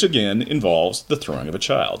 which again involves the throwing of a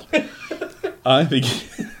child. I'm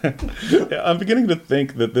beginning to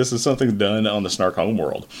think that this is something done on the Snark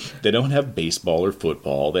homeworld. They don't have baseball or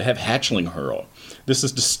football. They have hatchling hurl. This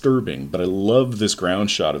is disturbing, but I love this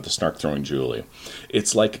ground shot of the Snark throwing Julie.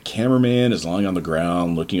 It's like a cameraman is lying on the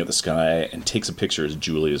ground looking at the sky and takes a picture as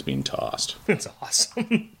Julie is being tossed. It's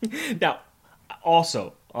awesome. Now,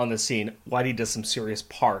 also on the scene, Whitey does some serious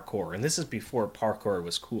parkour, and this is before parkour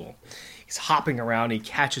was cool. He's hopping around, he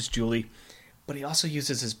catches Julie, but he also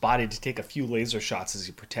uses his body to take a few laser shots as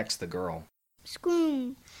he protects the girl.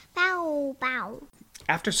 Scream. Bow, bow.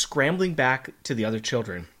 After scrambling back to the other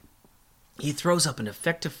children, he throws up an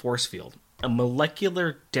effective force field, a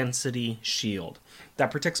molecular density shield, that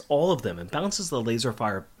protects all of them and bounces the laser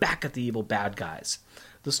fire back at the evil bad guys.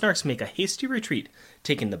 The Snarks make a hasty retreat,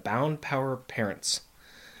 taking the bound power parents.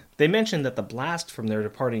 They mention that the blast from their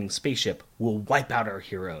departing spaceship will wipe out our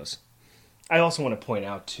heroes. I also want to point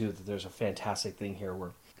out, too, that there's a fantastic thing here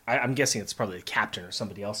where, I'm guessing it's probably the captain or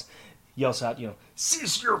somebody else, yells out,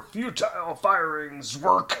 cease your futile firings,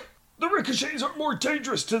 work! The ricochets are more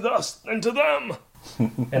dangerous to us than to them!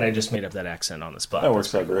 And I just made up that accent on the spot. That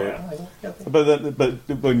works out great.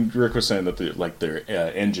 But when Rick was saying that their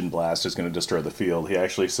engine blast is going to destroy the field, he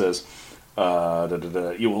actually says,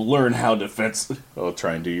 you will learn how defense... I'll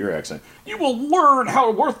try and do your accent. You will learn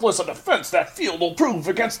how worthless a defense that field will prove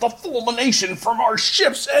against the fulmination from our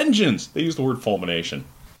ship's engines. They use the word fulmination.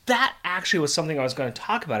 That actually was something I was going to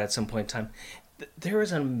talk about at some point in time. There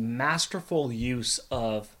is a masterful use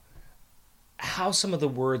of how some of the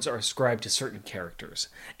words are ascribed to certain characters.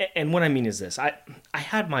 And what I mean is this. I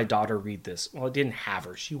had my daughter read this. Well, I didn't have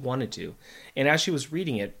her. She wanted to. And as she was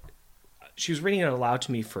reading it aloud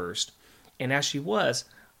to me first. And as she was,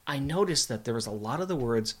 I noticed that there was a lot of the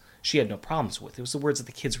words she had no problems with. It was the words that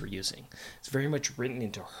the kids were using. It's very much written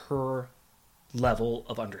into her level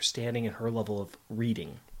of understanding and her level of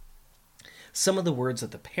reading. Some of the words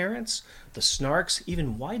that the parents, the Snarks,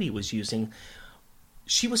 even Whitey was using,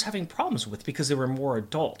 she was having problems with because they were more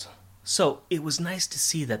adult. So it was nice to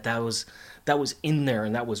see that was in there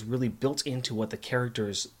and that was really built into what the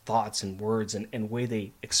characters' thoughts and words and way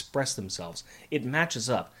they express themselves. It matches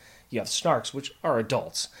up. You have Snarks, which are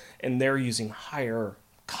adults, and they're using higher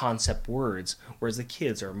concept words, whereas the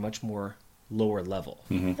kids are much more lower level.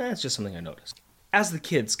 Mm-hmm. That's just something I noticed. As the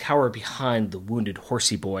kids cower behind the wounded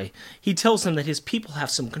horsey boy, he tells them that his people have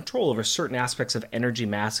some control over certain aspects of energy,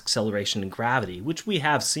 mass, acceleration, and gravity, which we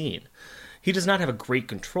have seen. He does not have a great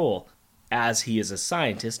control, as he is a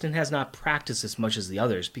scientist and has not practiced as much as the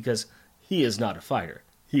others, because he is not a fighter.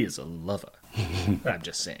 He is a lover. I'm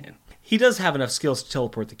just saying. He does have enough skills to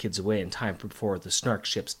teleport the kids away in time before the Snark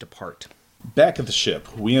ships depart. Back at the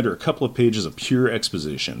ship, we enter a couple of pages of pure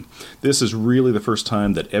exposition. This is really the first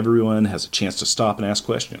time that everyone has a chance to stop and ask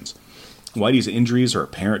questions. Whitey's injuries are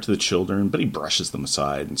apparent to the children, but he brushes them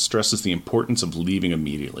aside and stresses the importance of leaving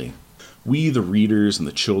immediately. We, the readers, and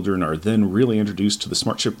the children are then really introduced to the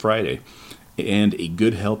Smart Ship Friday and a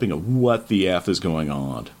good helping of what the F is going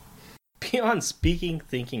on. Beyond speaking,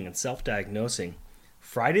 thinking, and self-diagnosing,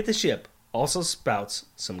 Friday the ship also spouts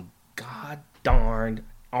some god-darned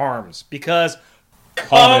arms, because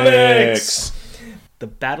comics! The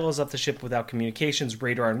battle is up the ship without communications,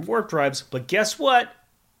 radar, and warp drives, but guess what?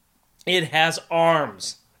 It has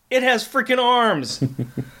arms. It has freaking arms!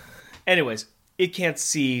 Anyways, it can't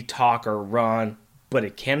see, talk, or run, but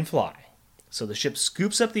it can fly. So the ship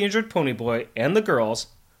scoops up the injured pony boy and the girls,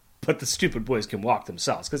 but the stupid boys can walk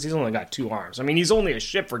themselves, because he's only got 2 arms. I mean, he's only a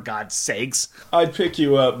ship, for God's sakes. I'd pick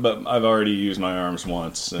you up, but I've already used my arms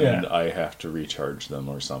once, and I have to recharge them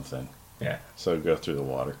or something. Yeah. So go through the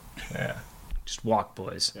water. Yeah. Just walk,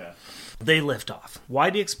 boys. Yeah. They lift off.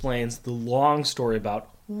 Whitey explains the long story about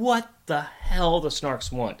what the hell the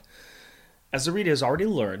Snarks want. As the reader has already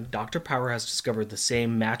learned, Dr. Power has discovered the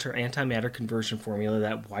same matter-antimatter conversion formula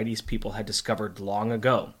that Whitey's people had discovered long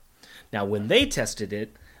ago. Now, when they tested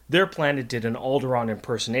it, their planet did an Alderaan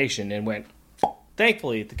impersonation and went,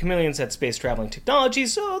 thankfully, the chameleons had space-traveling technology,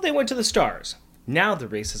 so they went to the stars. Now the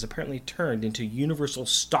race has apparently turned into universal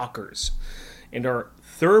stalkers, and our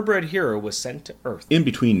thoroughbred hero was sent to Earth. In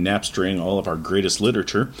between napstering all of our greatest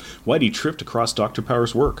literature, Whitey tripped across Dr.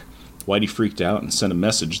 Power's work. Whitey freaked out and sent a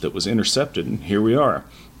message that was intercepted, and here we are,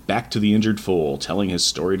 back to the injured foal, telling his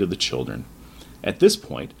story to the children. At this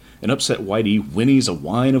point, an upset Whitey whinnies a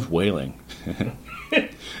whine of wailing.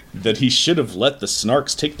 That he should have let the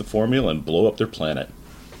Snarks take the formula and blow up their planet.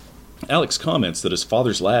 Alex comments that his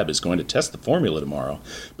father's lab is going to test the formula tomorrow,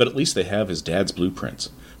 but at least they have his dad's blueprints.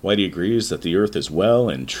 Whitey agrees that the Earth is well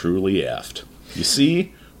and truly effed. You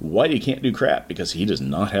see, Whitey can't do crap because he does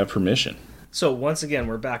not have permission. So once again,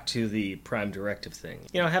 we're back to the Prime Directive thing.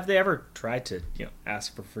 Have they ever tried to,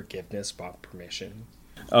 ask for forgiveness, about permission?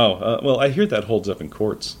 Well, I hear that holds up in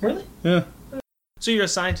courts. Really? Yeah. So you're a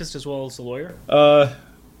scientist as well as a lawyer? No.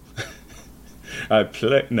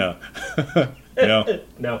 No.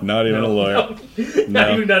 No. Not even a lawyer.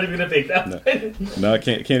 No. Not even gonna fake that. No, I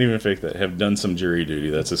can't even fake that. Have done some jury duty.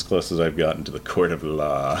 That's as close as I've gotten to the court of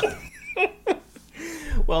law.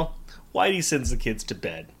 Well, Whitey sends the kids to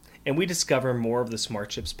bed, and we discover more of the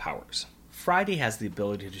smart chip's powers. Friday has the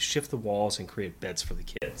ability to shift the walls and create beds for the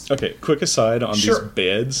kids. Okay, quick aside on Sure. these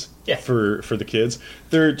beds Yeah. for the kids.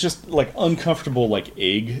 They're just like uncomfortable like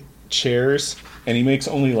egg chairs, and he makes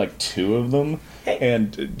only like 2 of them. Hey.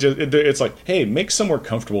 And it's like, hey, make somewhere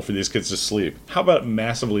comfortable for these kids to sleep. How about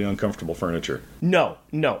massively uncomfortable furniture? No,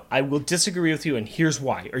 I will disagree with you, and here's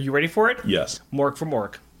why. Are you ready for it? Yes. Mork for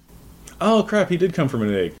Mork. Oh, crap, he did come from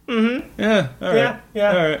an egg. Mm-hmm. Yeah, all right.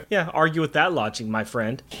 Yeah. All right. Yeah, argue with that logic, my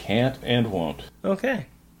friend. Can't and won't. Okay.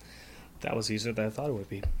 That was easier than I thought it would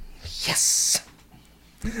be. Yes!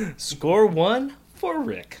 Score 1 for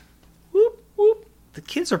Rick. Whoop, whoop. The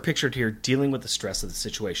kids are pictured here dealing with the stress of the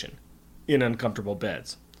situation in uncomfortable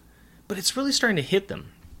beds. But it's really starting to hit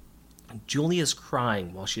them. Julie is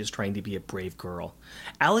crying while she is trying to be a brave girl.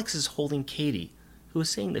 Alex is holding Katie, who is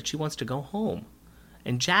saying that she wants to go home.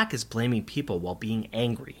 And Jack is blaming people while being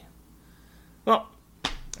angry. Well,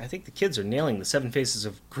 I think the kids are nailing the 7 phases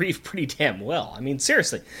of grief pretty damn well. I mean,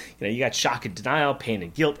 seriously, you got shock and denial, pain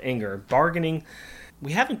and guilt, anger and bargaining.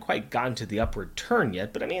 We haven't quite gotten to the upward turn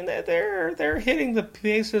yet, but I mean, they're hitting the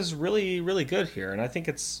paces really, really good here, and I think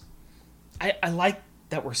it's... I like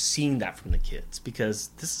that we're seeing that from the kids, because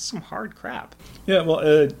this is some hard crap. Yeah, well,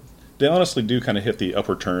 they honestly do kind of hit the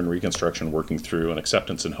upward turn, reconstruction, working through, and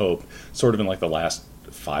acceptance and hope, sort of in like the last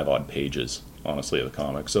 5-odd pages, honestly, of the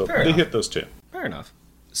comic. So Fair they enough. hit those 2. Fair enough.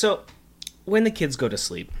 So, when the kids go to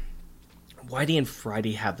sleep, Whitey and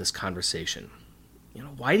Friday have this conversation.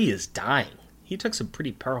 Whitey is dying. He took some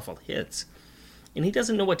pretty powerful hits, and he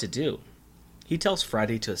doesn't know what to do. He tells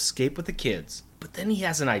Friday to escape with the kids, but then he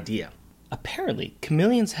has an idea. Apparently,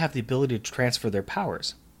 chameleons have the ability to transfer their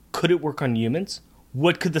powers. Could it work on humans?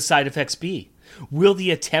 What could the side effects be? Will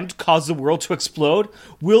the attempt cause the world to explode?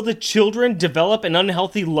 Will the children develop an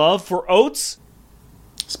unhealthy love for oats?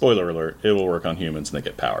 Spoiler alert, it will work on humans and they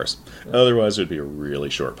get powers. Otherwise, it would be a really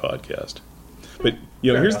short podcast. But,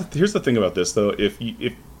 here's the thing about this, though. If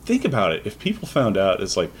think about it, if people found out,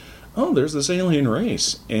 it's like, oh, there's this alien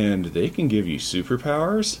race, and they can give you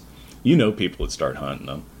superpowers, people would start hunting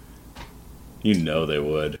them. They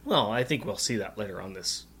would. Well, I think we'll see that later on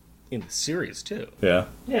in the series, too. Yeah?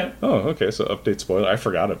 Yeah. Oh, okay, so update spoiler. I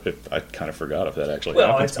kind of forgot if that actually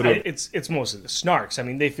Well, happens. it's mostly the Snarks. I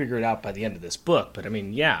mean, they figure it out by the end of this book, but I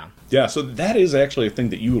mean, yeah. Yeah, so that is actually a thing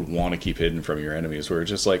that you would want to keep hidden from your enemies, where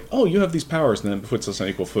it's just like, oh, you have these powers, and then it puts us on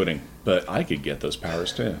equal footing. But I could get those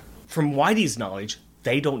powers, too. From Whitey's knowledge,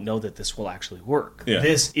 they don't know that this will actually work. Yeah.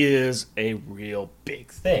 This is a real big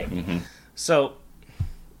thing. Mm-hmm. So,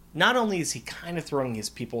 not only is he kind of throwing his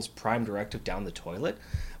people's Prime Directive down the toilet,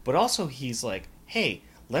 but also he's like, hey,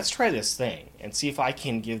 let's try this thing and see if I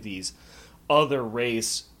can give these other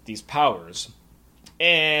race these powers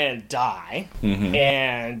and die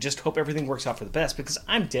and just hope everything works out for the best, because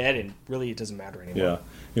I'm dead and really it doesn't matter anymore. Yeah.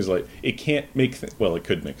 He's like, it can't make well, it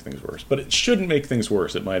could make things worse, but it shouldn't make things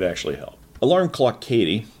worse. It might actually help. Alarm clock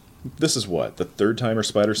Katie. This is what? The 3rd time her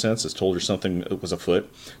spider sense has told her something was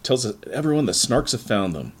afoot. Tells everyone the Snarks have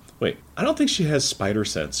found them. Wait, I don't think she has spider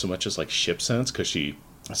sense so much as like ship sense, because she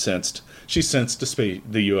sensed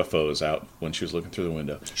the UFOs out when she was looking through the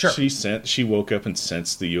window. Sure. She woke up and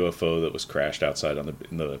sensed the UFO that was crashed outside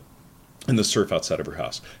in the surf outside of her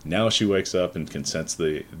house. Now she wakes up and can sense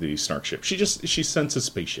the Snark ship. She senses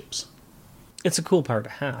spaceships. It's a cool power to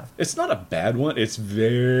have. It's not a bad one. It's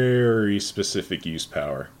very specific use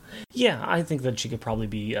power. Yeah, I think that she could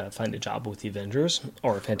probably find a job with the Avengers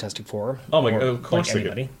or Fantastic Four. Oh my or, god, of course like,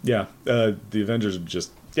 anybody. Yeah, the Avengers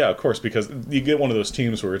just... Yeah, of course, because you get one of those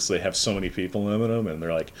teams where they have so many people in them, and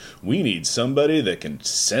they're like, we need somebody that can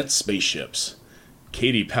sense spaceships.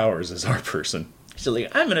 Katie Powers is our person. She's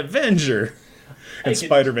like, I'm an Avenger. And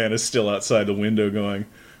Spider-Man is still outside the window going,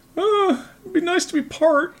 it'd be nice to be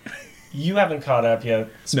part. You haven't caught up yet.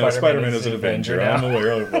 No, Spider-Man is an Avenger. now. I'm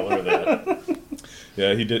aware of that.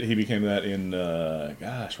 Yeah, he did. He became that in,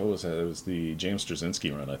 what was that? It was the James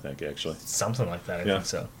Straczynski run, I think, actually. Something like that, I think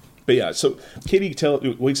so. But yeah, so Katie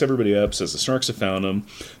wakes everybody up, says the Snarks have found them.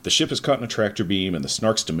 The ship is caught in a tractor beam, and the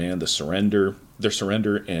Snarks demand their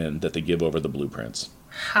surrender, and that they give over the blueprints.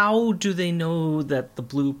 How do they know that the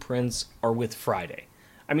blueprints are with Friday?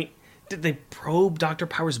 I mean, did they probe Dr.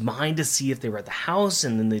 Powers' mind to see if they were at the house,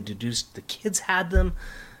 and then they deduced the kids had them?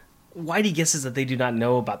 Whitey guesses that they do not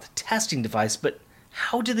know about the testing device, but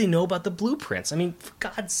how do they know about the blueprints? I mean, for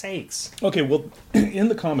God's sakes. Okay, well, in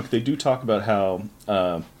the comic, they do talk about how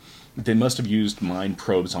they must have used mind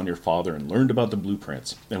probes on your father and learned about the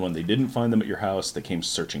blueprints. And when they didn't find them at your house, they came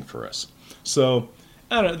searching for us. So,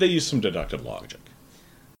 I don't know, they used some deductive logic.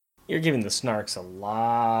 You're giving the Snarks a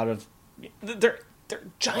lot of... They're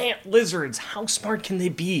giant lizards. How smart can they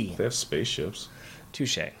be? They have spaceships.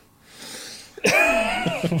 Touché.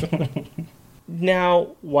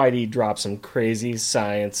 Now, Whitey drops some crazy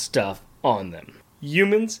science stuff on them.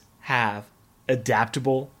 Humans have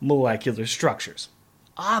adaptable molecular structures,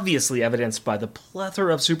 obviously evidenced by the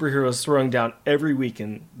plethora of superheroes throwing down every week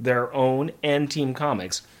in their own and Team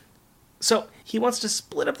Comics. So, he wants to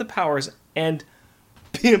split up the powers and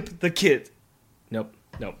pimp the kids. No.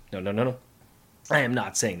 I am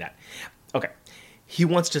not saying that. Okay. He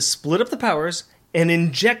wants to split up the powers and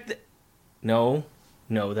inject the... No,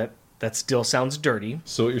 that still sounds dirty.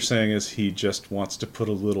 So what you're saying is he just wants to put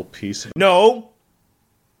a little piece of... No.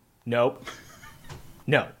 Nope.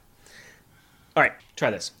 No. All right, try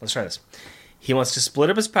this. Let's try this. He wants to split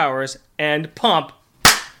up his powers and pump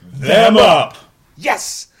them up!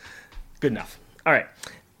 Yes! Good enough. All right.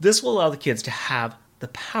 This will allow the kids to have the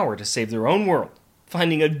power to save their own world,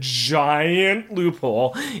 finding a giant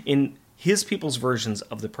loophole in his people's versions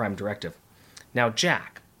of the Prime Directive. Now,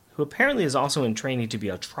 Jack, who apparently is also in training to be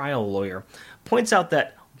a trial lawyer, points out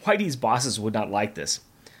that Whitey's bosses would not like this.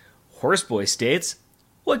 Horseboy states,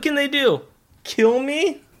 "What can they do? Kill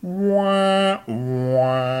me?" Wah,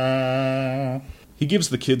 wah. He gives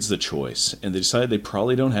the kids the choice, and they decide they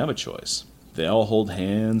probably don't have a choice. They all hold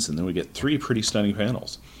hands, and then we get 3 pretty stunning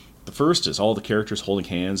panels. The first is all the characters holding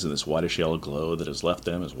hands in this whitish yellow glow that has left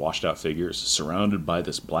them as washed-out figures, surrounded by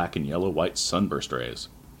this black and yellow-white sunburst rays.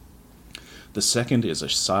 The second is a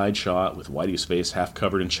side shot with Whitey's face half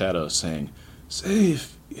covered in shadows saying,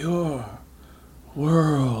 "Save your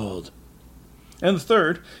world." And the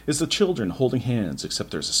third is the children holding hands,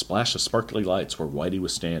 except there's a splash of sparkly lights where Whitey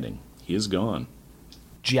was standing. He is gone.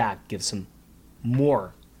 Jack gives some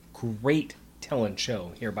more great tell and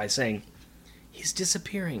show here by saying, "He's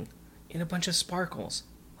disappearing in a bunch of sparkles,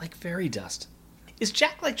 like fairy dust." Is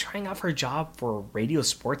Jack like trying out for a job for a radio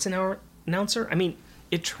sports announcer? I mean,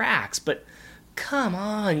 it tracks, but come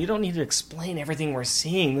on, you don't need to explain everything we're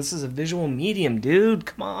seeing. This is a visual medium, dude.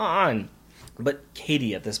 Come on. But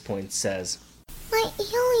Katie at this point says, "My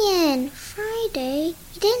alien, Friday,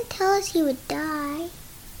 you didn't tell us he would die."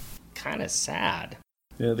 Kind of sad.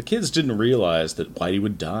 Yeah, the kids didn't realize that Whitey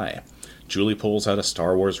would die. Julie pulls out a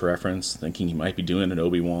Star Wars reference, thinking he might be doing an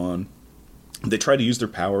Obi-Wan. They try to use their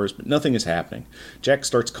powers, but nothing is happening. Jack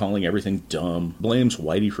starts calling everything dumb, blames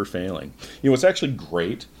Whitey for failing. You know, what's actually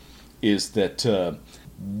great is that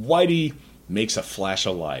Whitey makes a flash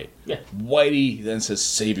of light. Yeah. Whitey then says,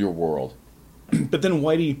 "Save your world." But then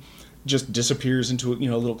Whitey just disappears into a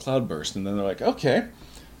little cloudburst, and then they're like, "Okay."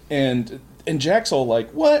 And Jack's all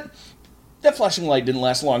like, "What? That flashing light didn't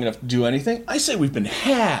last long enough to do anything. I say we've been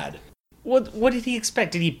had." What did he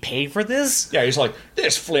expect? Did he pay for this? Yeah, he's like,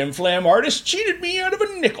 "This flim-flam artist cheated me out of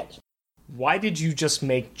a nickel." Why did you just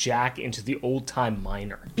make Jack into the old-time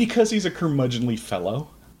miner? Because he's a curmudgeonly fellow.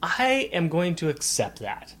 I am going to accept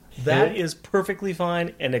that. That is perfectly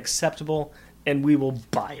fine and acceptable, and we will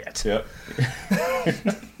buy it. Yep.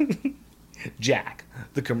 Jack,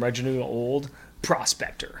 the curmudgeonly old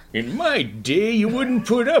prospector. "In my day, you wouldn't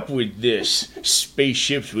put up with this.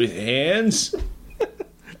 Spaceships with hands."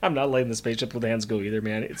 I'm not letting the spaceship with hands go either,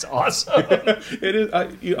 man. It's awesome. It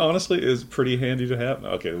is. Honestly, is pretty handy to have.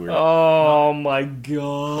 Okay, we're Oh my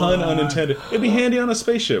god. pun unintended. It'd be handy on a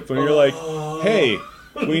spaceship when you're like, "Hey,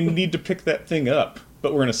 we need to pick that thing up."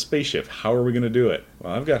 But we're in a spaceship. How are we going to do it?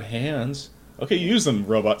 Well, I've got hands. Okay, use them,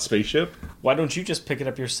 robot spaceship. Why don't you just pick it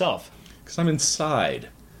up yourself? Because I'm inside.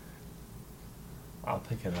 I'll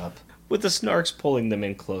pick it up. With the Snarks pulling them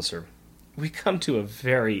in closer, we come to a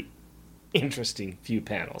very interesting few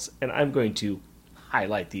panels, and I'm going to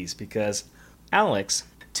highlight these because Alex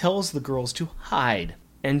tells the girls to hide,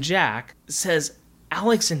 and Jack says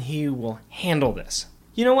Alex and he will handle this.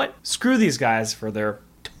 You know what? Screw these guys for their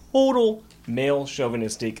total male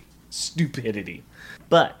chauvinistic stupidity.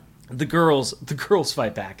 But the girls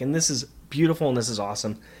fight back, and this is beautiful and this is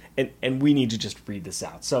awesome, and we need to just read this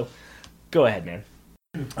out. So go ahead, man.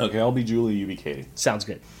 Okay, I'll be Julie, you be Katie. Sounds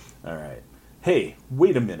good. All right. Hey,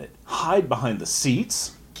 wait a minute. Hide behind the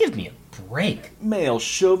seats? Give me a break. Male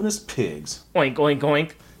chauvinist pigs. Oink, oink,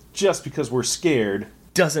 oink. Just because we're scared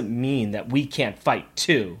Doesn't mean that we can't fight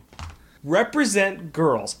too. Represent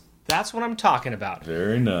girls. That's what I'm talking about.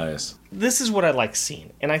 Very nice. This is what I like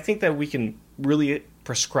seeing, and I think that we can really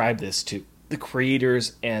prescribe this to the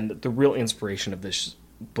creators and the real inspiration of this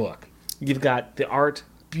book. You've got the art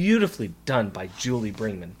beautifully done by Julie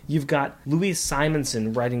Bringman. You've got Louise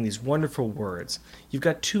Simonson writing these wonderful words. You've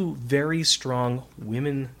got two very strong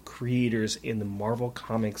women creators in the Marvel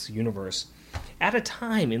Comics universe at a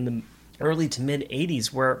time in the early to mid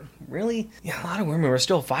 80s where really a lot of women were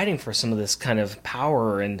still fighting for some of this kind of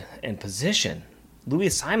power and position.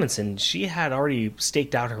 Louise Simonson, she had already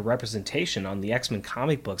staked out her representation on the X-Men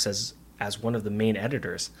comic books as one of the main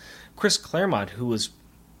editors. Chris Claremont, who was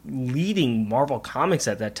leading Marvel Comics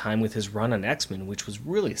at that time with his run on X-Men, which was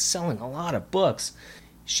really selling a lot of books,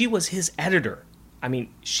 she was his editor. I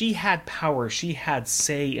mean, she had power, she had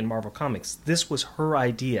say in Marvel Comics. This was her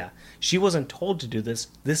idea. She wasn't told to do this.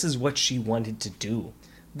 This is what she wanted to do.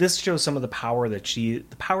 This shows some of the power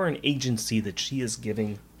and agency that she is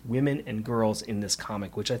giving women and girls in this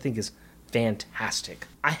comic, which I think is fantastic.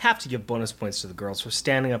 I have to give bonus points to the girls for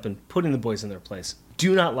standing up and putting the boys in their place.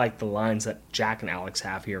 Do not like the lines that Jack and Alex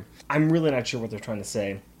have here. I'm really not sure what they're trying to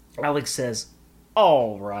say. Alex says,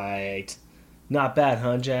 "All right." Not bad,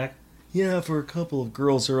 huh, Jack? Yeah, for a couple of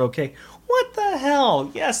girls are okay. What the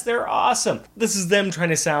hell? Yes, they're awesome. This is them trying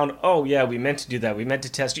to sound, oh yeah, we meant to do that. We meant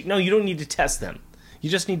to test you. No, you don't need to test them. You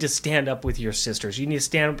just need to stand up with your sisters. You need to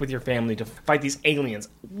stand up with your family to fight these aliens.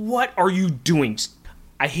 What are you doing?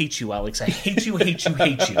 I hate you, Alex. I hate you, hate you,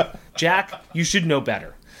 hate you. Jack, you should know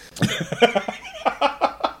better.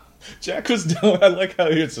 Jack was down. I like how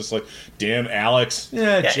he was just like, damn, Alex.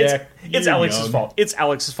 Yeah, Jack. It's Alex's fault. It's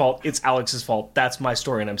Alex's fault. It's Alex's fault. That's my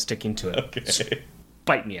story, and I'm sticking to it. Okay.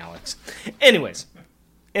 Bite me, Alex. Anyways,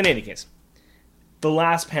 in any case, the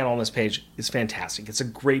last panel on this page is fantastic. It's a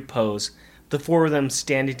great pose. The four of them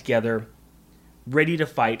standing together, ready to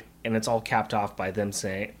fight, and it's all capped off by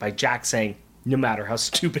Jack saying, "No matter how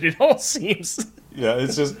stupid it all seems." Yeah,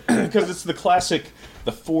 it's just because it's the classic.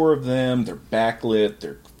 The four of them, they're backlit,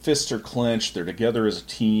 their fists are clenched, they're together as a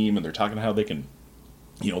team, and they're talking how they can,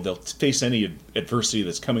 they'll face any adversity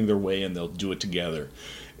that's coming their way, and they'll do it together.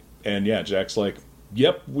 And yeah, Jack's like,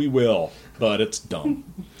 "Yep, we will, but it's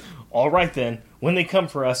dumb." All right then, when they come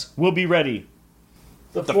for us, we'll be ready.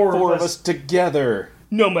 The four of us together.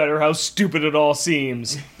 No matter how stupid it all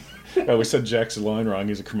seems. Oh, we said Jack's line wrong.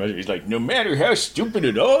 He's a curmudgeon. He's like, "No matter how stupid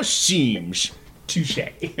it all seems." Touche.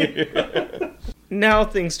 Now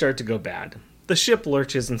things start to go bad. The ship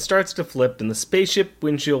lurches and starts to flip, and the spaceship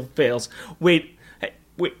windshield fails. Wait,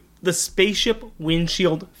 the spaceship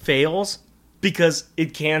windshield fails? Because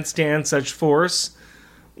it can't stand such force?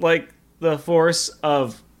 Like the force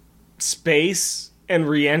of space and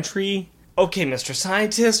re-entry? Okay, Mr.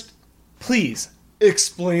 Scientist, please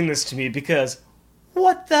explain this to me, because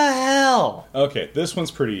what the hell? Okay, this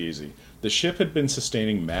one's pretty easy. The ship had been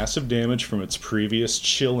sustaining massive damage from its previous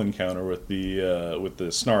chill encounter with the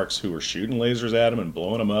Snarks, who were shooting lasers at them and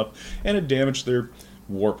blowing them up, and it damaged their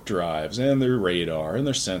warp drives and their radar and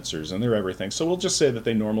their sensors and their everything. So we'll just say that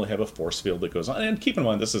they normally have a force field that goes on. And keep in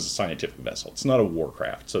mind, this is a scientific vessel. It's not a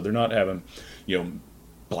warcraft, so they're not having,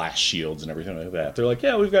 blast shields and everything like that. They're like,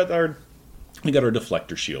 yeah, we got our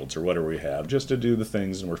deflector shields or whatever we have just to do the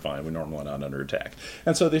things, and we're fine. We're normally not under attack.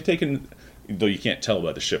 And so they've taken, though you can't tell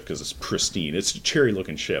by the ship because it's pristine, it's a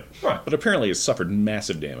cherry-looking ship. Right. But apparently it's suffered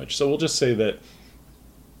massive damage. So we'll just say that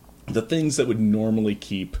the things that would normally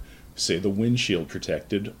keep, say, the windshield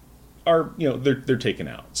protected are, they're taken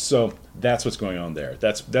out. So that's what's going on there.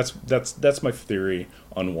 That's my theory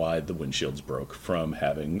on why the windshields broke, from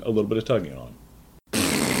having a little bit of tugging on.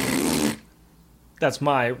 That's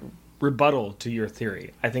my rebuttal to your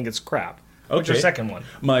theory. I think it's crap. What's your Okay. second one?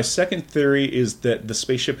 My second theory is that the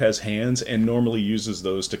spaceship has hands and normally uses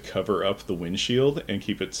those to cover up the windshield and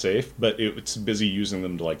keep it safe, but it's busy using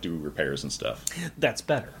them to like do repairs and stuff. That's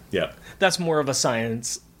better. Yeah. That's more of a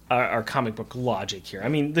science or comic book logic here. I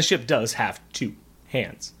mean, the ship does have 2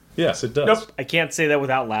 hands. Yes, it does. Nope, I can't say that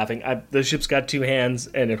without laughing. The ship's got 2 hands,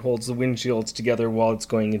 and it holds the windshields together while it's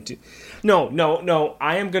going into. No.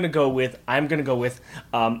 I'm gonna go with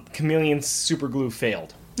Chameleon super glue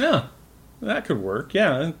failed. Yeah. That could work.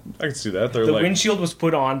 Yeah, I can see that. They're The like, windshield was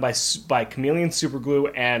put on by Chameleon super glue,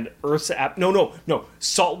 and Earth's no.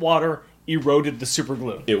 Salt water eroded the super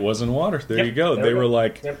glue. it wasn't water. There Yep, you go. there They we were go.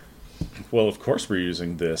 like, Yep. well, of course we're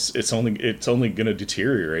using this. It's only going to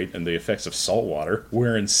deteriorate in the effects of salt water.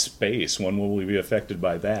 We're in space. When will we be affected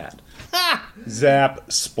by that?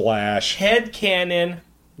 Zap, splash. Head cannon,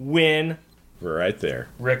 win. Right there.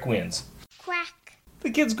 Rick wins. Quack. The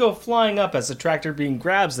kids go flying up as the tractor beam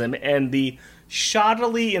grabs them, and the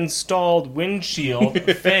shoddily installed windshield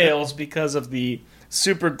fails because of the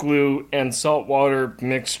super glue and saltwater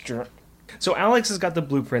mixture. So Alex has got the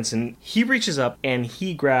blueprints, and he reaches up and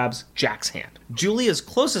he grabs Jack's hand. Julie is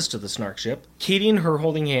closest to the Snark ship. Katie and her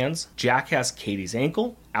holding hands. Jack has Katie's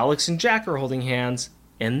ankle. Alex and Jack are holding hands,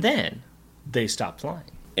 and then they stop flying.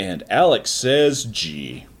 And Alex says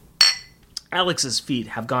G. Alex's feet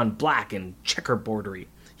have gone black and checkerboardery.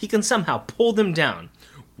 He can somehow pull them down.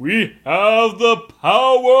 We have the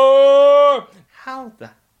power! How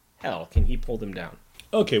the hell can he pull them down?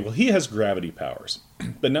 Okay, well, he has gravity powers.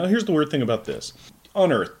 But now here's the weird thing about this.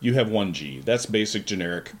 On Earth, you have 1G. That's basic,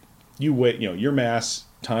 generic. You weigh, your mass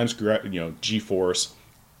times, G-force,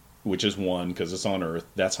 which is 1 because it's on Earth.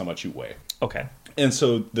 That's how much you weigh. Okay. And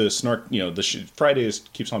so the Snark, Fridays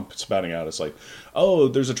keeps on spouting out. It's like, oh,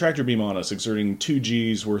 there's a tractor beam on us exerting 2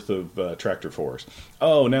 G's worth of tractor force.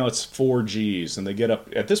 Oh, now it's 4 G's. And they get up,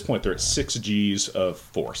 at this point, they're at 6 G's of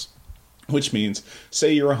force. Which means,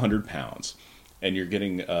 say you're 100 pounds. And you're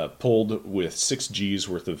getting pulled with 6 G's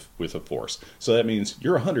worth of force. So that means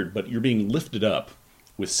you're 100, but you're being lifted up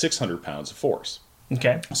with 600 pounds of force.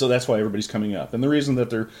 Okay. So that's why everybody's coming up. And the reason that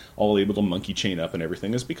they're all able to monkey chain up and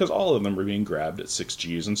everything is because all of them are being grabbed at 6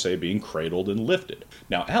 G's and, say, being cradled and lifted.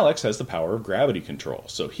 Now, Alex has the power of gravity control.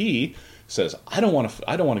 So he says, I don't want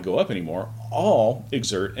to go up anymore. I'll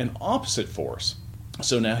exert an opposite force.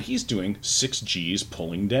 So now he's doing 6 G's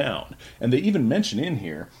pulling down. And they even mention in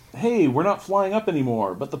here, hey, we're not flying up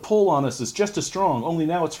anymore, but the pull on us is just as strong, only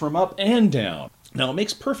now it's from up and down. Now, it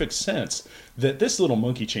makes perfect sense that this little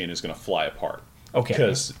monkey chain is going to fly apart. Okay.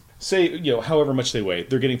 Because, say, however much they weigh,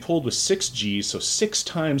 they're getting pulled with 6 G's, so 6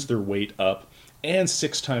 times their weight up and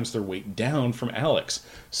 6 times their weight down from Alex.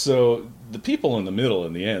 So the people in the middle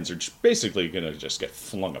and the ends are basically going to just get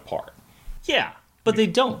flung apart. Yeah, but they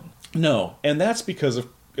don't. No, and that's because of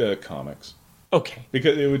comics. Okay.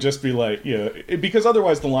 Because it would just be like, because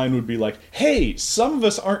otherwise the line would be like, hey, some of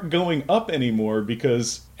us aren't going up anymore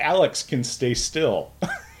because Alex can stay still.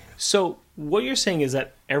 So what you're saying is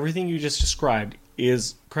that everything you just described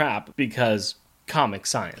is crap because comic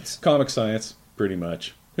science. Comic science, pretty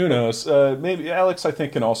much. Who knows? Maybe Alex, I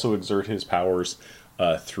think, can also exert his powers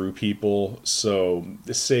through people. So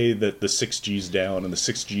say that the 6 G's down and the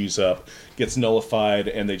 6 G's up gets nullified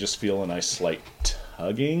and they just feel a nice slight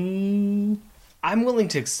tugging. I'm willing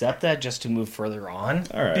to accept that just to move further on.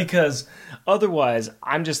 All right. Because otherwise,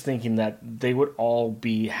 I'm just thinking that they would all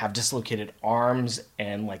have dislocated arms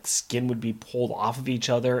and like skin would be pulled off of each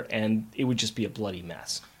other and it would just be a bloody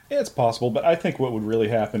mess. It's possible, but I think what would really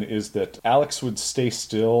happen is that Alex would stay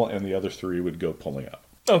still and the other 3 would go pulling up.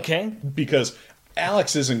 Okay. Because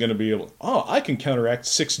Alex isn't going to be able, I can counteract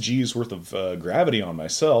 6 G's worth of gravity on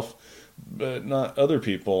myself, but not other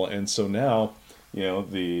people. And so now,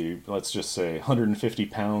 let's just say 150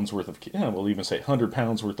 pounds worth of, we'll even say 100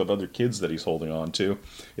 pounds worth of other kids that he's holding on to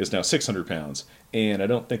is now 600 pounds. And I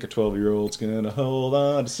don't think a 12-year-old's going to hold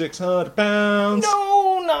on to 600 pounds.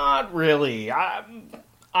 No, not really.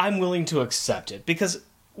 I'm willing to accept it because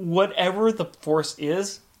whatever the force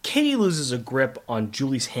is, Katie loses a grip on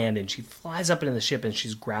Julie's hand and she flies up into the ship and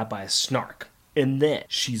she's grabbed by a snark. And then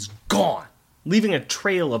she's gone, leaving a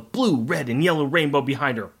trail of blue, red, and yellow rainbow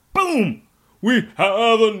behind her. Boom! We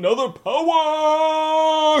have another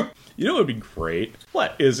power! You know what would be great?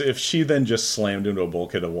 What? Is if she then just slammed into a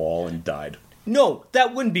bulkhead of wall and died. No,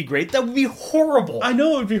 that wouldn't be great. That would be horrible. I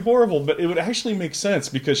know it would be horrible, but it would actually make sense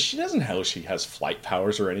because she doesn't know how she has flight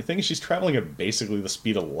powers or anything. She's traveling at basically the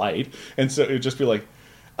speed of light. And so it would just be like,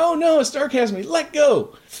 oh no, Stark has me, let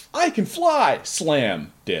go! I can fly!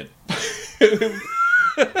 Slam. Dead. You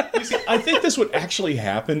see, I think this would actually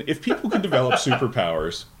happen if people could develop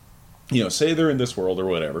superpowers. Say they're in this world or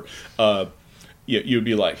whatever. you'd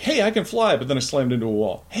be like, hey, I can fly, but then I slammed into a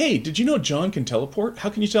wall. Hey, did you know John can teleport? How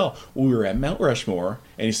can you tell? Well, we were at Mount Rushmore,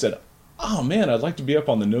 and he said, oh man, I'd like to be up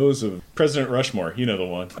on the nose of President Rushmore. You know the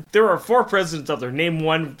one. There are 4 presidents out there. Name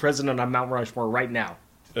one president on Mount Rushmore right now.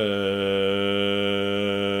 You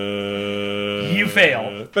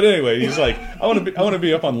fail. But anyway, he's like, I want to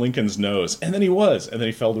be up on Lincoln's nose, and then he was, and then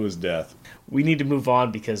he fell to his death. We need to move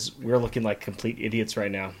on because we're looking like complete idiots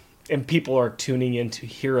right now, and people are tuning in to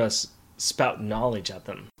hear us spout knowledge at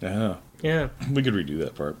them. Yeah. Yeah. We could redo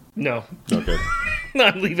that part. No. Okay.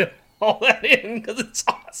 I'm leaving all that in because it's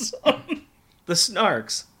awesome. The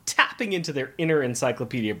Snarks, tapping into their inner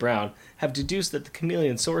Encyclopedia Brown, have deduced that the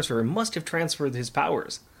chameleon sorcerer must have transferred his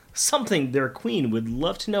powers. Something their queen would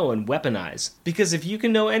love to know and weaponize. Because if you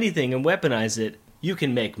can know anything and weaponize it, you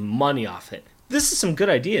can make money off it. This is some good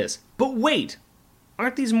ideas. But wait,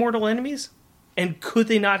 aren't these mortal enemies? And could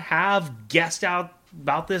they not have guessed out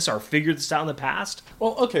about this or figured this out in the past?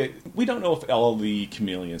 Well, okay, we don't know if all the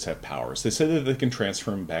chameleons have powers. They say that they can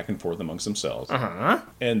transfer them back and forth amongst themselves.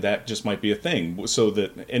 And that just might be a thing. So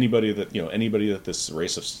that anybody that this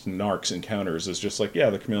race of Snarks encounters is just like, yeah,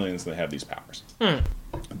 the chameleons that have these powers.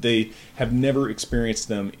 They have never experienced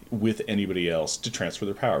them with anybody else to transfer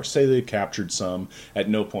their powers. Say they've captured some, at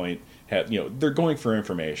no point they're going for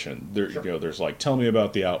information. There's like, tell me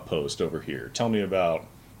about the outpost over here. Tell me about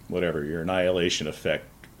whatever, your annihilation effect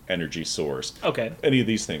energy source. Okay. Any of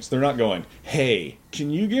these things. They're not going, hey, can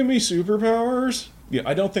you give me superpowers? Yeah,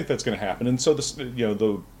 I don't think that's going to happen. And so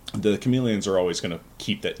the chameleons are always going to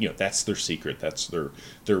keep that, that's their secret. That's their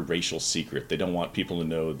racial secret. They don't want people to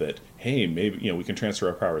know that, hey, maybe, we can transfer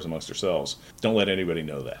our powers amongst ourselves. Don't let anybody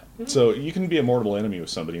know that. So you can be a mortal enemy with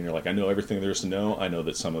somebody and you're like, I know everything there is to know. I know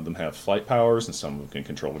that some of them have flight powers and some of them can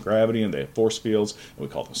control the gravity and they have force fields and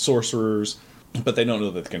we call them sorcerers. But they don't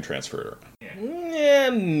know that they can transfer it. Yeah,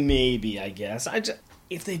 maybe, I guess.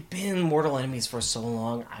 If they've been mortal enemies for so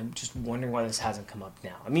long, I'm just wondering why this hasn't come up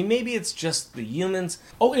now. I mean, maybe it's just the humans.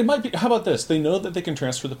 Oh, it might be. How about this? They know that they can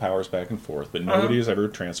transfer the powers back and forth, but nobody has ever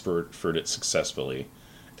transferred it successfully.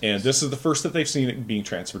 And this is the first that they've seen it being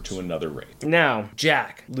transferred to another race. Now,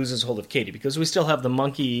 Jack loses hold of Katie because we still have the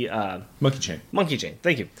monkey chain. Monkey chain,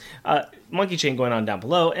 thank you. Monkey chain going on down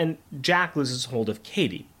below, and Jack loses hold of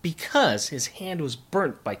Katie because his hand was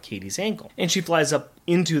burnt by Katie's ankle. And she flies up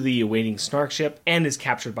into the awaiting Snark ship and is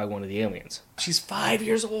captured by one of the aliens. She's 5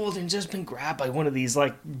 years old and just been grabbed by one of these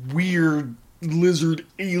like weird lizard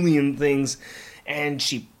alien things, and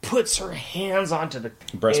she puts her hands onto the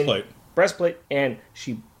breastplate, and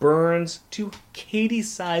she burns 2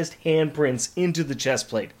 Katie-sized handprints into the chest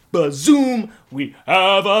plate. Bazoom! We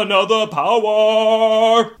have another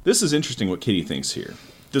power! This is interesting what Katie thinks here.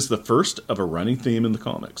 This is the first of a running theme in the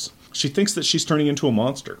comics. She thinks that she's turning into a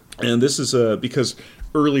monster. And this is because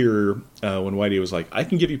earlier when Whitey was like, I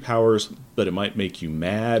can give you powers, but it might make you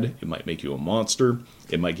mad, it might make you a monster,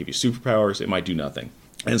 it might give you superpowers, it might do nothing.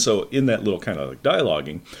 And so in that little kind of like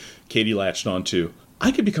dialoguing, Katie latched on to,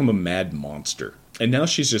 I could become a mad monster. And now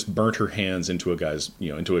she's just burnt her hands into a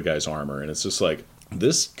guy's armor, and it's just like,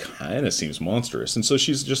 this kind of seems monstrous. And so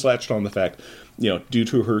she's just latched on the fact, due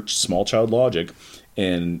to her small child logic,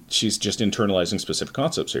 and she's just internalizing specific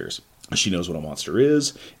concepts here. She knows what a monster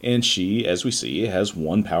is, and she, as we see, has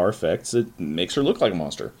one power effect that makes her look like a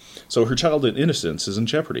monster. So her childhood innocence is in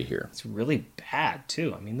jeopardy here. It's really bad,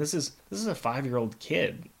 too. I mean, this is a 5-year-old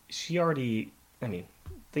kid. She already,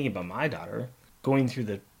 thinking about my daughter, going through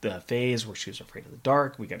the phase where she was afraid of the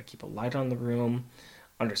dark, we got to keep a light on the room,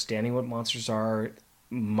 understanding what monsters are.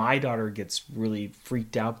 My daughter gets really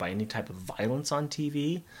freaked out by any type of violence on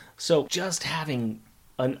TV. So just having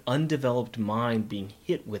an undeveloped mind being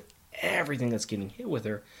hit with everything that's getting hit with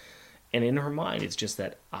her, and in her mind it's just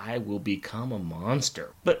that I will become a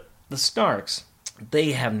monster. But the Snarks,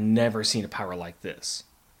 they have never seen a power like this.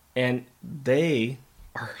 And they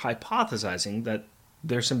are hypothesizing that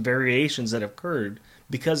there's some variations that have occurred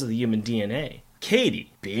because of the human DNA.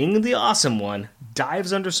 Katie, being the awesome one,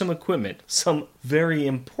 dives under some equipment, some very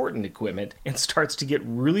important equipment, and starts to get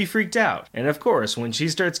really freaked out. And of course, when she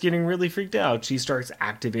starts getting really freaked out, she starts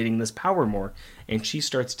activating this power more, and she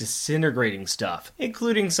starts disintegrating stuff,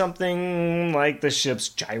 including something like the ship's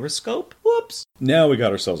gyroscope. Whoops. Now we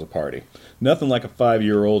got ourselves a party. Nothing like a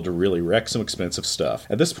 5-year-old to really wreck some expensive stuff.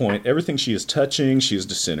 At this point, everything she is touching, she is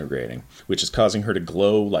disintegrating, which is causing her to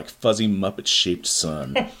glow like fuzzy Muppet-shaped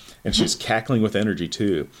sun. And she's cackling with energy,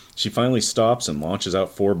 too. She finally stops and launches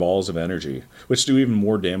out 4 balls of energy, which do even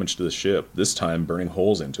more damage to the ship, this time burning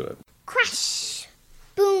holes into it. Crash!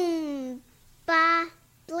 Boom! Ba!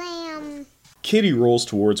 Blam! Katie rolls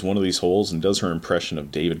towards one of these holes and does her impression of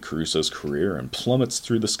David Caruso's career and plummets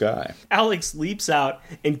through the sky. Alex leaps out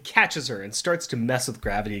and catches her and starts to mess with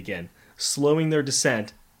gravity again, slowing their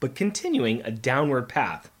descent, but continuing a downward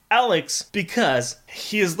path. Alex, because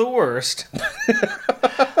he is the worst,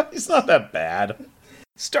 He's not that bad.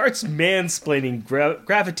 starts mansplaining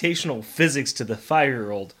gravitational physics to the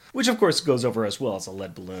 5-year-old, which of course goes over as well as a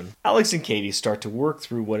lead balloon. Alex and Katie start to work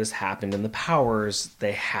through what has happened and the powers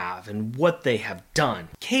they have and what they have done.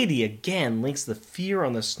 Katie again links the fear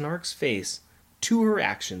on the Snark's face to her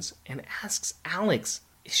actions and asks Alex,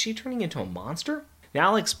 is she turning into a monster? Now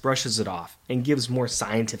Alex brushes it off and gives more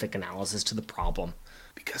scientific analysis to the problem,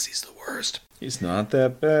 because he's the worst. He's not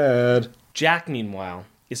that bad. Jack, meanwhile,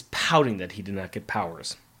 is pouting that he did not get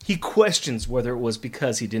powers. He questions whether it was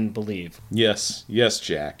because he didn't believe. Yes,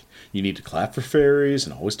 Jack. You need to clap for fairies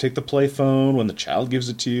and always take the play phone when the child gives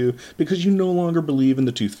it to you. Because you no longer believe in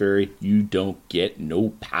the Tooth Fairy, you don't get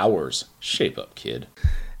no powers. Shape up, kid.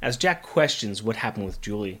 As Jack questions what happened with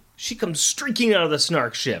Julie, she comes streaking out of the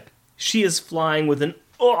Snark ship. She is flying with an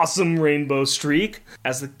awesome rainbow streak.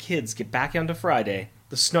 As the kids get back onto Friday,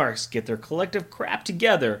 the Snarks get their collective crap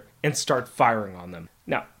together and start firing on them.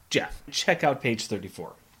 Now, Jeff, check out page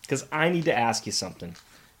 34, because I need to ask you something,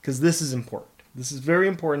 because this is important. This is very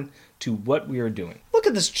important to what we are doing. Look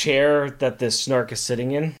at this chair that this Snark is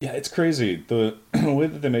sitting in. Yeah, it's crazy. The way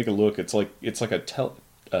that they make it look, it's like a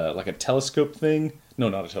telescope thing. No,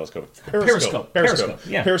 not a telescope. Periscope.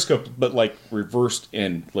 Yeah. Periscope, but like reversed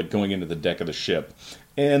and like going into the deck of the ship.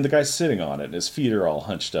 And the guy's sitting on it, and his feet are all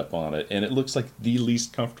hunched up on it, and it looks like the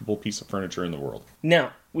least comfortable piece of furniture in the world.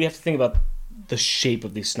 Now, we have to think about the shape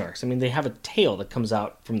of these Snarks. I mean, they have a tail that comes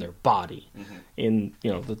out from their body. Mm-hmm. And,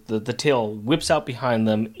 you know, the tail whips out behind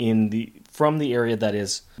them from the area that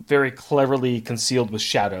is very cleverly concealed with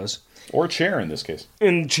shadows. Or a chair in this case.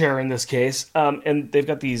 And they've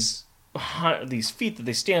got these feet that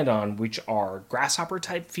they stand on, which are grasshopper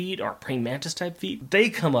type feet or praying mantis type feet. They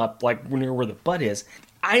come up like near where the butt is.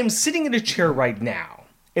 I am sitting in a chair right now,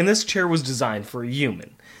 and this chair was designed for a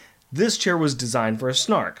human. This chair was designed for a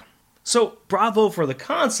Snark. So bravo for the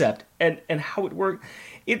concept and how it worked.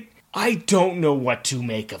 I don't know what to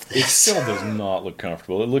make of this. It still does not look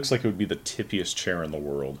comfortable. It looks like it would be the tippiest chair in the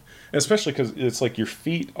world. And especially because it's like your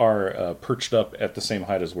feet are perched up at the same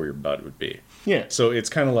height as where your butt would be. Yeah. So it's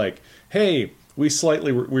kind of like, hey, we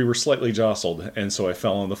were slightly jostled, and so I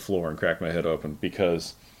fell on the floor and cracked my head open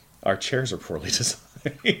because our chairs are poorly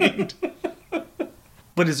designed.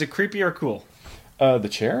 But is it creepy or cool? The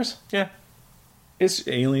chairs? Yeah. It's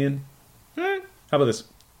alien. How about this?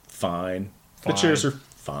 Fine. The chairs are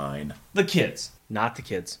fine. The kids. Not the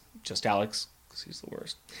kids. Just Alex, because he's the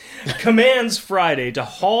worst. Commands Friday to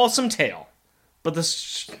haul some tail. But the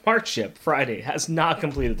smart ship, Friday, has not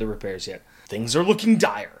completed the repairs yet. Things are looking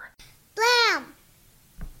dire. Blam!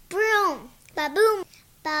 Broom! Ba-boom!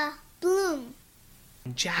 Ba-bloom!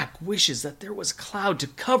 Jack wishes that there was a cloud to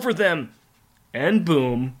cover them. And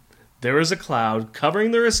boom, there is a cloud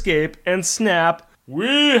covering their escape, and snap,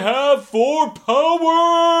 we have 4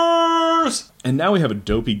 powers! And now we have a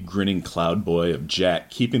dopey, grinning cloud boy of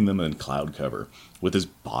Jack keeping them in cloud cover with his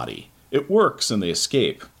body. It works and they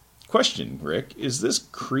escape. Question, Rick, is this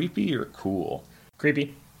creepy or cool?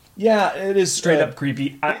 Creepy. Yeah, it is Straight up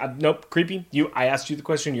creepy. Nope, creepy. I asked you the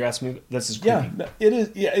question, you asked me, this is creepy. Yeah, it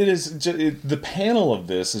is. Yeah, it is. The panel of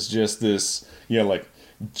this is just this, like,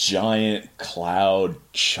 giant cloud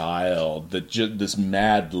child that just this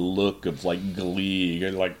mad look of like glee.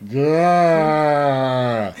 You're like,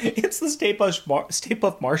 it's the Stay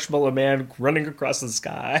Puft Marshmallow Man running across the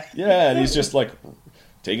sky. Yeah, and he's just like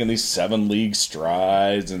taking these 7 league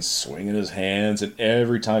strides and swinging his hands, and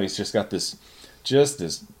every time he's just got this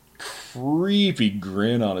creepy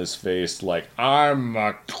grin on his face, like, I'm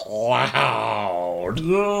a cloud.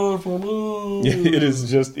 It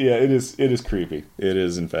is creepy. It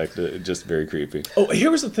is, in fact, just very creepy. Oh,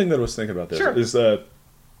 here was the thing that I was thinking about this. Sure. Is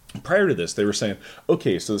prior to this, they were saying,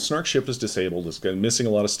 okay, so the Snark ship is disabled, it's missing a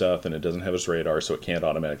lot of stuff, and it doesn't have its radar, so it can't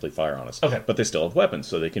automatically fire on us. Okay. But they still have weapons,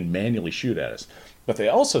 so they can manually shoot at us. But they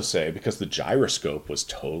also say, because the gyroscope was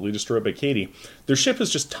totally destroyed by Katie, their ship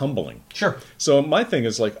is just tumbling. Sure. So my thing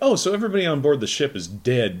is like, oh, so everybody on board the ship is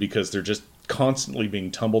dead because they're just constantly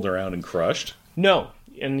being tumbled around and crushed? No,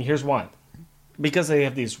 and here's why. Because they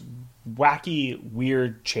have these wacky,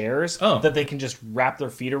 weird chairs that they can just wrap their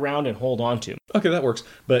feet around and hold on to. Okay, that works.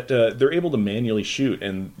 But they're able to manually shoot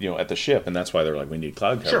and at the ship, and that's why they're like, we need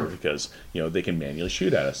cloud cover, because they can manually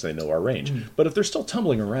shoot at us. They know our range. But if they're still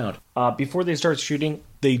tumbling around, before they start shooting,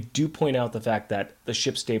 they do point out the fact that the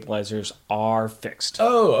ship stabilizers are fixed.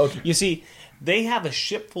 Oh, okay. You see, they have a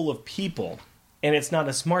ship full of people And it's not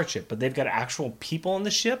a smart ship, but they've got actual people on the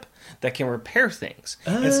ship that can repair things.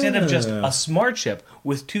 Instead of just a smart ship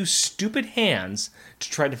with 2 stupid hands to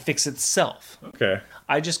try to fix itself. Okay.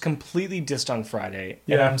 I just completely dissed on Friday.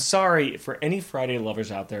 And Yeah. I'm sorry for any Friday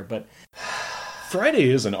lovers out there, but Friday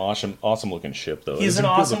is an awesome looking ship, though. he's It's an a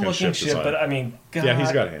awesome good-looking looking ship, design. but I mean, God. Yeah,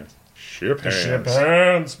 he's got hands. Ship hands. Ship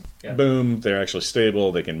hands. Yeah. Boom, they're actually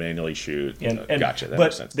stable. They can manually shoot. And Gotcha, that but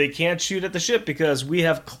makes sense. they can't shoot at the ship because we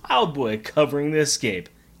have Cloudboy covering the escape.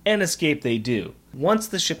 And escape they do. Once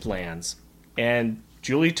the ship lands, and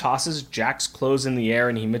Julie tosses Jack's clothes in the air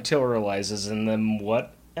and he materializes in them,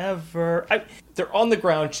 whatever. They're on the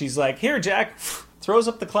ground. She's like, "Here, Jack," throws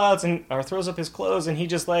up the clouds or throws up his clothes, and he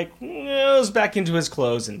just like goes back into his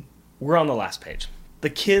clothes, and we're on the last page. The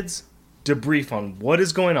kids debrief on what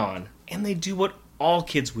is going on, and they do what all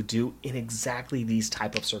kids would do in exactly these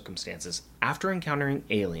type of circumstances. After encountering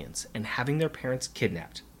aliens and having their parents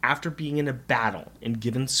kidnapped, after being in a battle and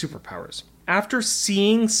given superpowers, after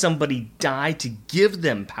seeing somebody die to give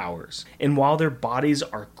them powers, and while their bodies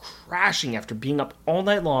are crashing after being up all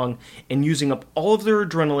night long and using up all of their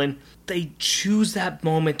adrenaline, they choose that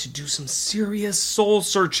moment to do some serious soul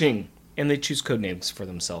searching, and they choose code names for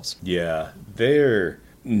themselves. Yeah, they're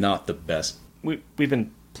not the best. We've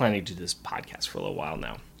been planning to do this podcast for a little while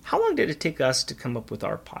now. How long did it take us to come up with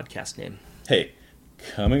our podcast name? Hey,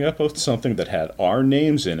 coming up with something that had our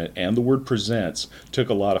names in it and the word presents took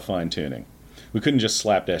a lot of fine-tuning. We couldn't just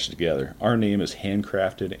slapdash it together. Our name is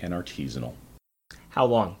handcrafted and artisanal. How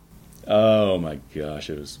long? Oh my gosh,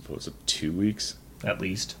 it was, what was it, 2 weeks? At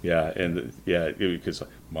least. Yeah, because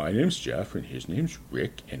my name's Jeff and his name's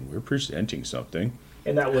Rick and we're presenting something.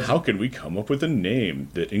 And that was How can we come up with a name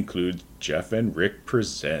that includes Jeff and Rick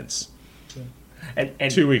Presents? and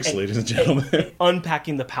 2 weeks, ladies and gentlemen.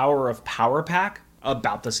 unpacking the power of Power Pack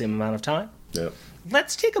about the same amount of time. Yep.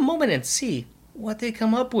 Let's take a moment and see what they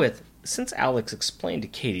come up with. Since Alex explained to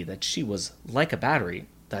Katie that she was like a battery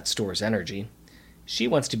that stores energy, she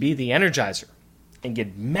wants to be the Energizer and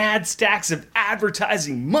get mad stacks of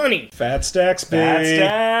advertising money. Fat stacks, Fat baby.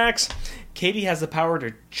 stacks. Katie has the power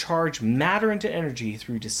to charge matter into energy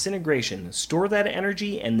through disintegration, store that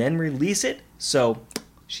energy, and then release it. So,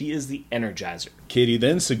 she is the Energizer. Katie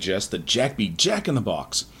then suggests that Jack be Jack in the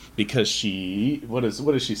Box because she... What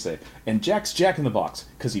does she say? And Jack's Jack in the Box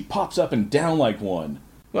because he pops up and down like one.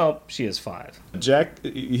 Well, she is 5. Jack,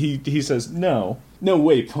 he says, No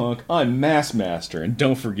way, punk. I'm Mass Master, and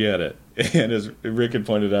don't forget it. And as Rick had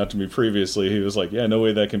pointed out to me previously, he was like, yeah, no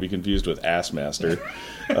way that can be confused with Ass Master.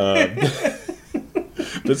 But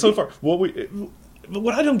so far,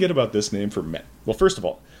 what I don't get about this name for men... Well, first of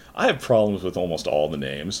all, I have problems with almost all the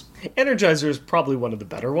names. Energizer is probably one of the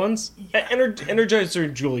better ones.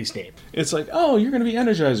 Energizer Julie's name. It's like, oh, you're going to be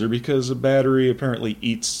Energizer because a battery apparently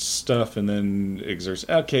eats stuff and then exerts...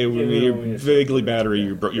 Okay, you're vaguely battery.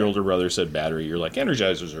 Your older brother said battery. You're like,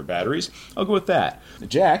 Energizers are batteries. I'll go with that.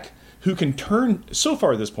 Jack, who can turn... So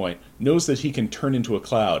far at this point, knows that he can turn into a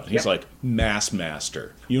cloud. He's like, Mass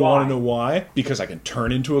Master. You want to know why? Because I can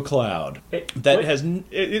turn into a cloud. You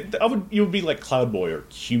would be like Cloudboy or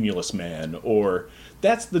Cumulus Man, or...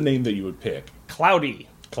 That's the name that you would pick. Cloudy.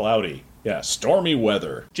 Cloudy. Yeah, stormy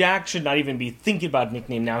weather. Jack should not even be thinking about a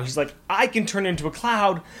nickname now. He's like, I can turn into a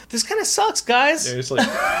cloud. This kind of sucks, guys. Yeah, it's like,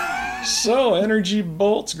 so, energy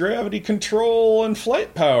bolts, gravity control, and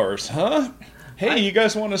flight powers, huh? Hey, you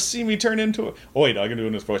guys want to see me turn into a... Oh, wait, I can do it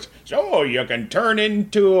in this voice. So I can turn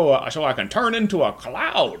into a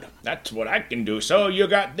cloud. That's what I can do. So you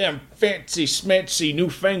got them fancy, smancy,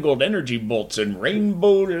 newfangled energy bolts and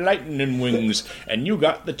rainbow lightning wings, and you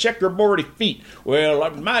got the checkerboardy feet. Well,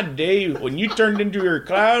 in my day, when you turned into your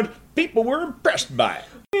cloud, people were impressed by it.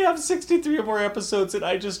 We have 63 more episodes, and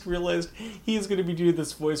I just realized he's going to be doing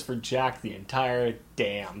this voice for Jack the entire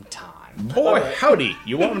damn time. Boy, howdy,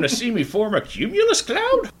 you want to see me form a cumulus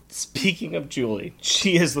cloud? Speaking of Julie,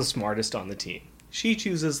 she is the smartest on the team. She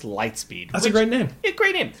chooses Lightspeed. That's a great name. Yeah,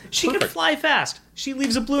 great name. She can fly fast. She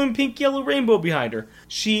leaves a blue and pink yellow rainbow behind her.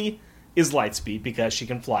 She is Lightspeed because she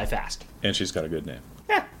can fly fast. And she's got a good name.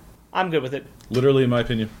 Yeah, I'm good with it. Literally, in my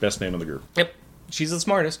opinion, best name of the group. Yep. She's the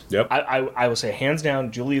smartest. Yep. I will say, hands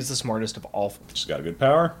down, Julie is the smartest of all. She's got a good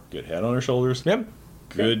power, good head on her shoulders. Yep.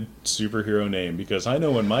 Good superhero name, because I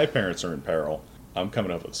know when my parents are in peril, I'm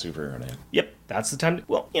coming up with a superhero name. Yep, that's the time to...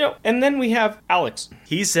 Well, and then we have Alex.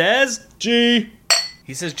 He says... G!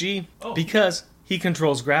 He says G because he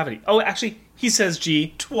controls gravity. Oh, actually, he says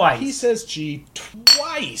G twice. He says G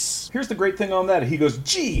twice! Here's the great thing on that. He goes,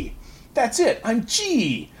 G! That's it! I'm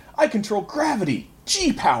G! I control gravity!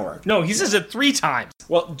 G-power! No, he says it 3 times.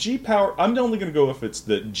 Well, G-power, I'm only going to go if it's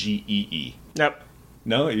the G-E-E. Yep.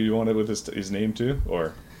 No, you want it with his name too,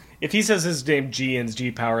 or If he says his name G and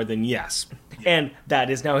G power, then yes. And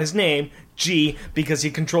that is now his name, G, because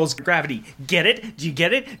he controls gravity. Get it? Do you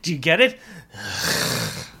get it? Do you get it?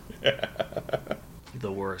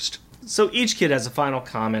 The worst. So each kid has a final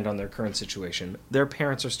comment on their current situation. Their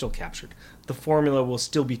parents are still captured. The formula will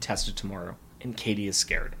still be tested tomorrow. And Katie is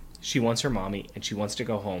scared. She wants her mommy, and she wants to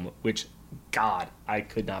go home, which, God, I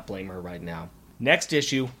could not blame her right now. Next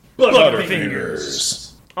issue,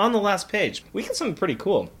 Butterfingers. On the last page, we get something pretty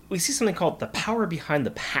cool. We see something called The Power Behind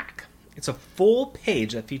the Pack. It's a full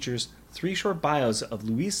page that features 3 short bios of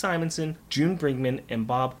Louise Simonson, June Brigman, and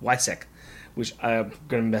Bob Wysek, which I'm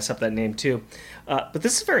going to mess up that name too. But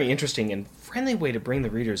this is very interesting and friendly way to bring the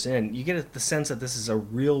readers in. You get the sense that this is a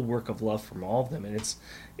real work of love from all of them, and it's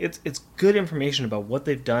good information about what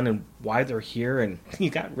they've done and why they're here, and you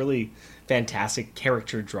got really fantastic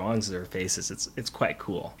character drawings of their faces. It's quite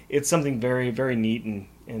cool. It's something very, very neat, and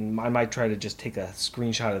I might try to just take a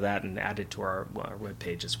screenshot of that and add it to our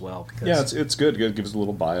webpage as well. Because yeah, it's good. It gives the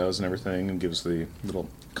little bios and everything, and gives the little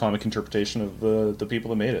comic interpretation of the people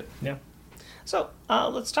that made it. Yeah. So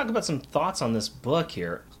let's talk about some thoughts on this book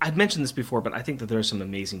here. I've mentioned this before, but I think that there are some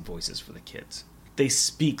amazing voices for the kids. They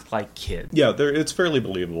speak like kids. Yeah, it's fairly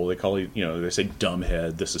believable. They call it, they say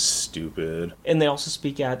dumbhead, this is stupid. And they also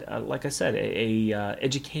speak at, like I said, a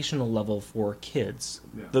educational level for kids.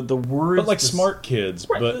 Yeah. The words... But like smart kids,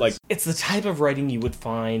 right, but like... It's the type of writing you would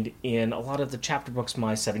find in a lot of the chapter books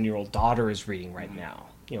my 7-year-old daughter is reading right now.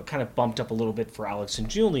 Kind of bumped up a little bit for Alex and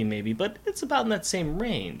Julie maybe, but it's about in that same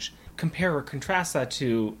range. Compare or contrast that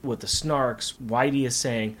to what the Snarks, Whitey is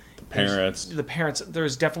saying. The parents,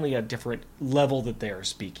 there's definitely a different level that they are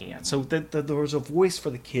speaking at. So there's a voice for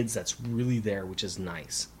the kids that's really there, which is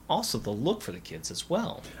nice. Also, the look for the kids as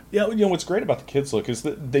well. Yeah, what's great about the kids' look is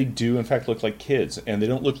that they do, in fact, look like kids, and they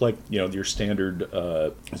don't look like, your standard,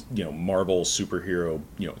 Marvel superhero,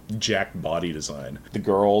 jacked body design. The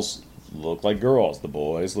girls look like girls. The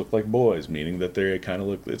boys look like boys, meaning that they kind of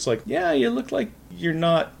look... It's like, yeah, you look like you're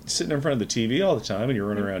not sitting in front of the TV all the time and you're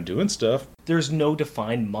running around doing stuff. There's no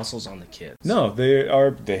defined muscles on the kids. No,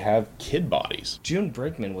 they have kid bodies. June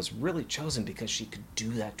Brigman was really chosen because she could do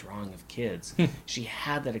that drawing of kids. She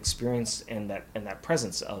had that experience and that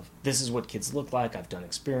presence of, this is what kids look like. I've done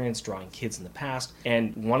experience drawing kids in the past.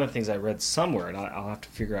 And one of the things I read somewhere, and I'll have to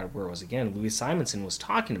figure out where it was again, Louise Simonson was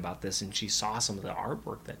talking about this, and she saw some of the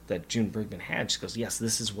artwork that June Brigman had. She goes, yes,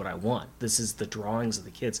 this is what I want. This is the drawings of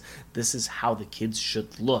the kids. This is how the kids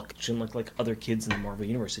should look. It shouldn't look like other kids in the Marvel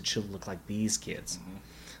Universe. It should look like these kids. Mm-hmm.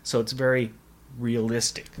 So it's very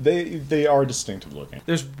realistic. They are distinctive looking.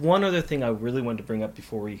 There's one other thing I really wanted to bring up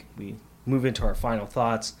before we move into our final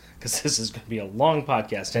thoughts, because this is going to be a long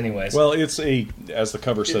podcast anyways. Well, it's as the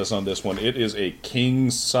cover says on this one, it is a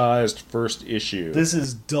king-sized first issue. This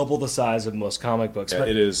is double the size of most comic books. Yeah, but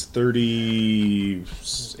it is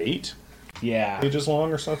 38 pages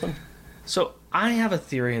long or something. So I have a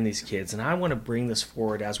theory on these kids, and I want to bring this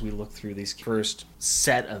forward as we look through these first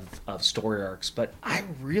set of story arcs, but I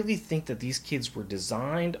really think that these kids were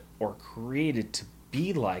designed or created to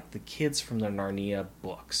be like the kids from the Narnia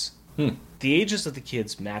books. The ages of the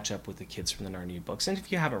kids match up with the kids from the Narnia books, and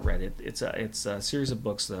if you haven't read it, it's a series of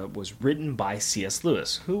books that was written by C.S.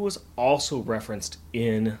 Lewis, who was also referenced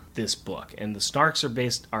in this book. And the Snarks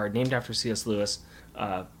are named after C.S. Lewis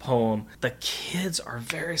poem. The kids are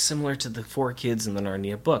very similar to the 4 kids in the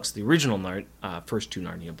Narnia books, the original first 2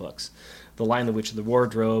 Narnia books, The Lion, the Witch, and the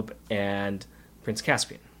Wardrobe, and Prince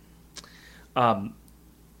Caspian.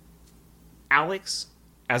 Alex,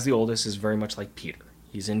 as the oldest, is very much like Peter.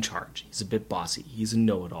 He's in charge. He's a bit bossy. He's a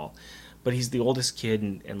know-it-all. But he's the oldest kid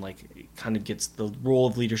and kind of gets the role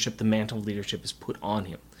of leadership, the mantle of leadership is put on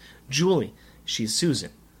him. Julie, she's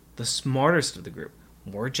Susan, the smartest of the group.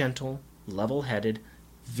 More gentle, level-headed,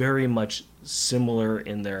 very much similar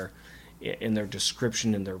in their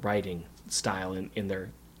description, in their writing style, in their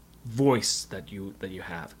voice that you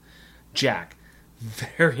have. Jack,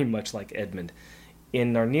 very much like Edmund.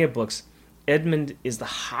 In Narnia books, Edmund is the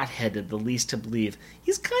hot-headed, the least to believe.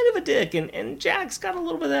 He's kind of a dick, and Jack's got a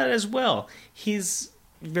little bit of that as well. He's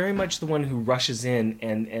very much the one who rushes in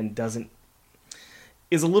and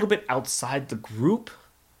is a little bit outside the group.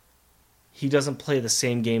 He doesn't play the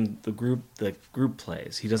same game the group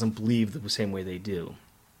plays. He doesn't believe the same way they do.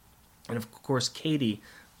 And of course, Katie,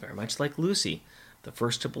 very much like Lucy, the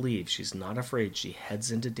first to believe. She's not afraid. She heads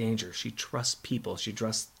into danger. She trusts people. She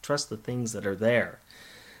trusts the things that are there.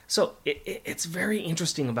 So it's very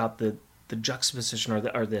interesting about the juxtaposition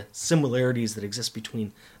or the similarities that exist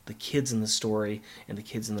between the kids in the story and the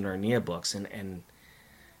kids in the Narnia books. And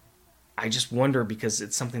I just wonder, because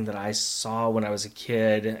it's something that I saw when I was a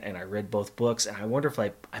kid and I read both books, and I wonder if I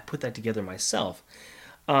put that together myself.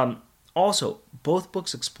 Also, both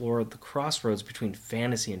books explore the crossroads between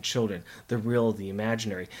fantasy and children, the real, the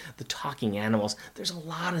imaginary, the talking animals. There's a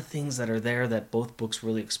lot of things that are there that both books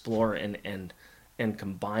really explore and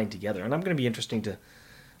combine together. And I'm going to be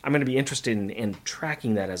interested in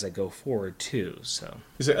tracking that as I go forward too. So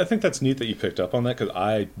I think that's neat that you picked up on that, because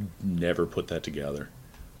I never put that together.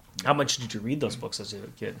 how much did you read those books as a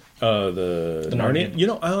kid? The Narnia? You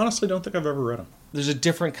know, I honestly don't think I've ever read them. There's a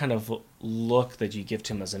different kind of look that you give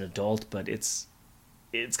to him as an adult, but it's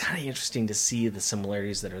kind of interesting to see the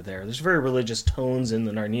similarities that are there. There's very religious tones in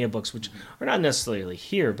the Narnia books, which are not necessarily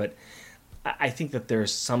here, but I think that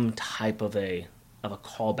there's some type of a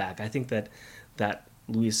callback. I think that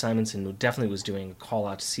Louise Simonson definitely was doing a call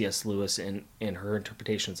out to C.S. Lewis in her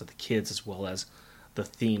interpretations of the kids, as well as the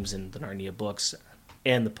themes in the Narnia books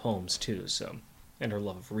and the poems too. So, and her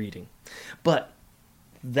love of reading. But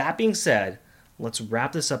that being said, let's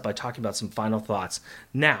wrap this up by talking about some final thoughts.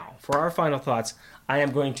 Now, for our final thoughts, I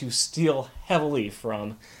am going to steal heavily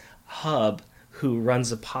from Hub, who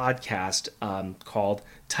runs a podcast called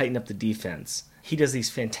Tighten Up the Defense. He does these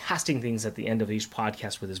fantastic things at the end of each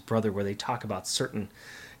podcast with his brother, where they talk about certain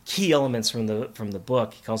key elements from the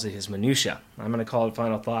book. He calls it his minutia. I'm going to call it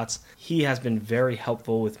final thoughts. He has been very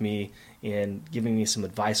helpful with me in giving me some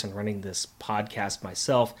advice on running this podcast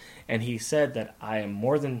myself, and he said that I am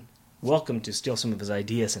more than welcome to steal some of his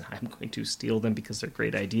ideas, and I'm going to steal them because they're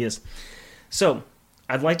great ideas. So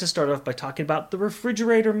I'd like to start off by talking about the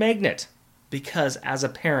refrigerator magnet, because as a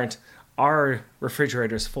parent, our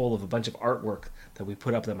refrigerator is full of a bunch of artwork that we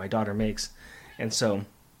put up that my daughter makes. And so,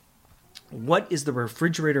 what is the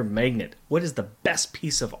refrigerator magnet? What is the best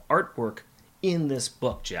piece of artwork in this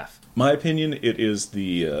book, Jeff? My opinion, it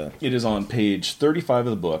is on page 35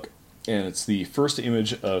 of the book, and it's the first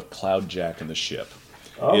image of Cloud Jack and the ship.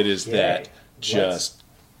 Okay. It is that just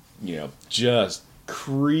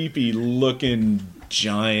creepy looking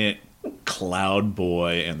giant cloud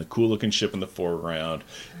boy and the cool looking ship in the foreground,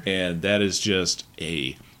 and that is just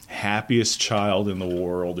a happiest child in the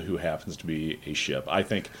world who happens to be a ship. I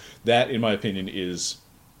think that, in my opinion, is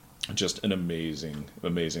just an amazing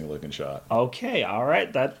looking shot. Okay, all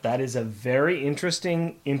right, that is a very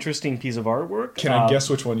interesting piece of artwork. Can I guess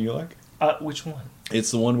which one you like? Which one?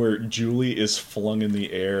 It's the one where Julie is flung in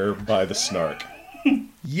the air by the snark.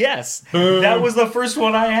 Yes, that was the first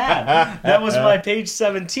one I had. That was my page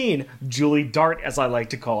 17, Julie Dart, as I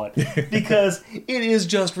like to call it, because it is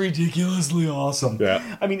just ridiculously awesome.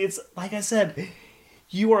 Yeah. I mean, it's like I said,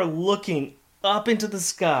 you are looking up into the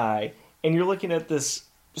sky, and you're looking at this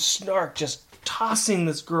snark just tossing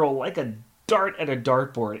this girl like a dart at a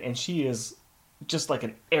dartboard, and she is just like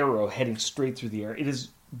an arrow heading straight through the air. It is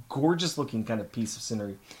gorgeous looking kind of piece of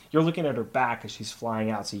scenery. You're looking at her back as she's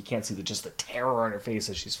flying out, so you can't see just the terror on her face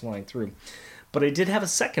as she's flying through. But I did have a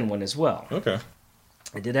second one as well. Okay.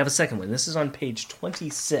 I did have a second one. This is on page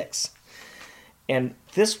 26. And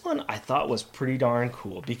this one I thought was pretty darn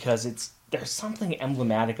cool because there's something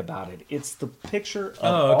emblematic about it. It's the picture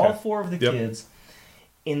of all four of the kids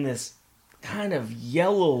in this kind of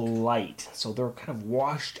yellow light. So they're kind of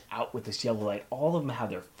washed out with this yellow light. All of them have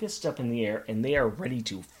their fists up in the air, and they are ready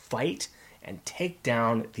to fight and take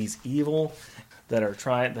down these evil that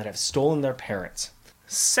have stolen their parents.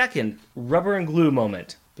 Second, rubber and glue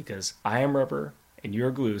moment, because I am rubber and you're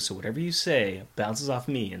glue, so whatever you say bounces off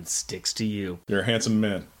me and sticks to you. You're a handsome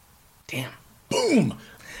man. Damn. Boom!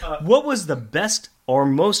 What was the best or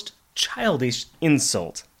most childish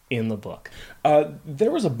insult in the book?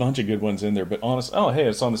 There was a bunch of good ones in there, but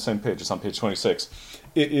it's on the same page. It's on page 26.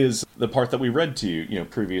 It is the part that we read to you,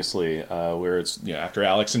 previously, where it's, after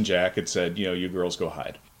Alex and Jack had said, you girls go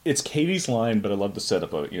hide. It's Katie's line, but I love the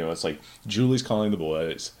setup of it. It's like Julie's calling the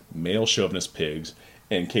boys male chauvinist pigs,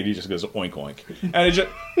 and Katie just goes oink oink.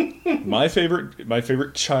 And my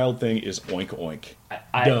favorite child thing is oink oink.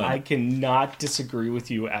 I cannot disagree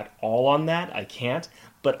with you at all on that. I can't.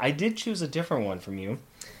 But I did choose a different one from you.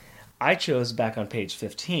 I chose back on page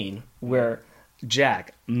 15, where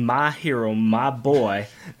Jack, my hero, my boy,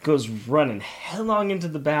 goes running headlong into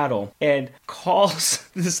the battle and calls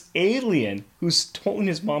this alien who's stolen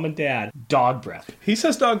his mom and dad dog breath. He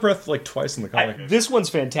says dog breath like twice in the comic. This one's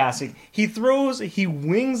fantastic. He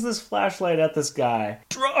wings this flashlight at this guy.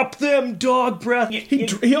 Drop them, dog breath.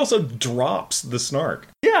 He also drops the snark.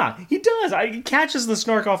 Yeah, he does. He catches the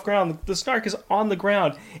snark off ground. The snark is on the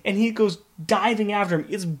ground, and he goes diving after him.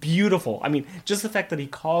 It's beautiful. I mean, just the fact that he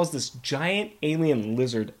calls this giant alien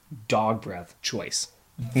lizard dog breath choice.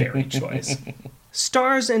 Very choice.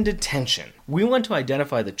 Stars and detention. We want to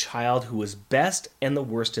identify the child who was best and the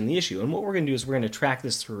worst in the issue. And what we're going to do is we're going to track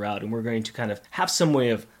this throughout, and we're going to kind of have some way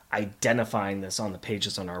of identifying this on the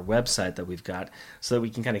pages on our website that we've got so that we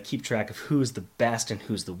can kind of keep track of who's the best and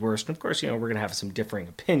who's the worst. And of course, we're going to have some differing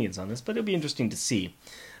opinions on this, but it'll be interesting to see.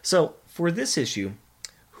 So for this issue,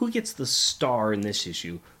 who gets the star in this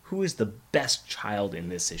issue? Who is the best child in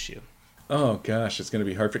this issue? Oh, gosh, it's going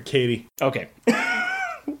to be hard for Katie. Okay.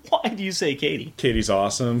 Why do you say Katie? Katie's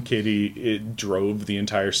awesome. Katie drove the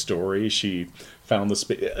entire story. She found the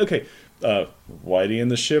space. Okay, Whitey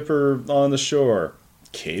and the shipper on the shore.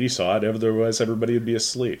 Katie saw it. Otherwise, everybody would be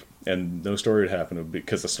asleep. And no story would happen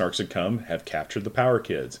because the Snarks would come, have captured the Power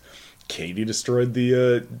Kids. Katie destroyed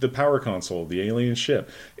the power console, the alien ship.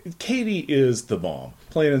 Katie is the bomb.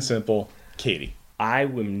 Plain and simple, Katie. I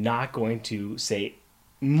am not going to say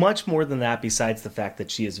much more than that besides the fact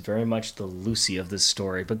that she is very much the Lucy of this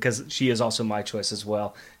story, because she is also my choice as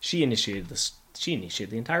well. She initiated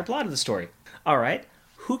the entire plot of the story. All right,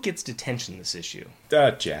 who gets detention this issue?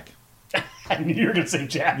 Jack. I knew you were going to say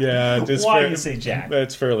Jack. Yeah. Why do you say Jack?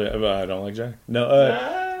 It's fairly... I don't like Jack.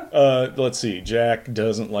 No, let's see. Jack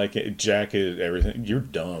doesn't like it. Jack is everything. You're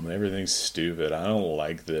dumb. Everything's stupid. I don't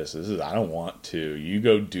like this. I don't want to. You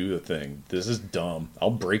go do the thing. This is dumb.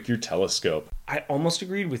 I'll break your telescope. I almost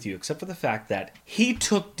agreed with you, except for the fact that he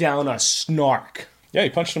took down a Snark. Yeah, he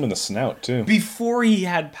punched him in the snout, too. Before he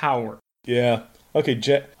had power. Yeah. Okay,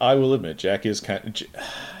 Jack... I will admit, Jack is kind of...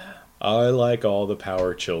 I like all the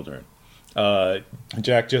Power Children.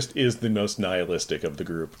 Jack just is the most nihilistic of the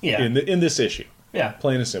group in this issue. Yeah.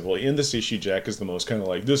 Plain and simple. In this issue, Jack is the most kind of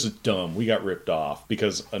like, this is dumb. We got ripped off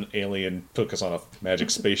because an alien took us on a magic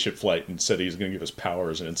spaceship flight and said he was going to give us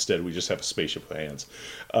powers, and instead we just have a spaceship with hands.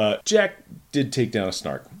 Jack did take down a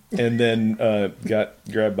Snark and then got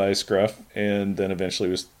grabbed by a Scruff and then eventually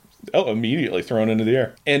was immediately thrown into the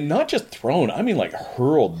air. And not just thrown, I mean like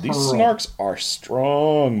hurled. These Snarks are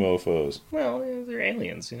strong mofos. Well, they're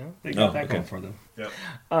aliens, They got that going for them. Yeah.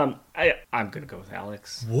 I'm going to go with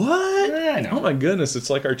Alex. What? I know. Oh my goodness,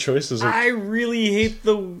 it's like our choices are... I really hate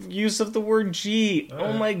the use of the word G.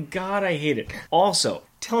 Oh my god, I hate it. Also,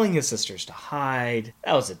 telling his sisters to hide,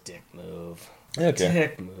 that was a dick move. Okay.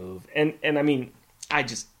 Dick move. And I mean,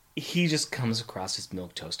 he just comes across as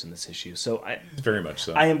milquetoast in this issue. So Very much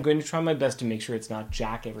so. I am going to try my best to make sure it's not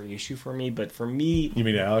Jack every issue for me, but for me... You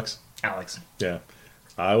mean Alex? Alex. Yeah.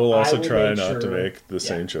 I will also try not to sure- make the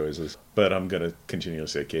same choices, but I'm going to continue to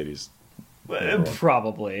say Katie's.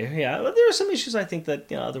 Probably, yeah. There are some issues I think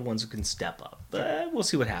that other ones can step up, but we'll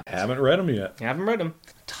see what happens. Haven't read them yet. Haven't read them.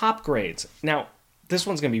 Top grades. Now, this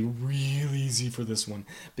one's going to be real easy for this one,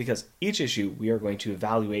 because each issue we are going to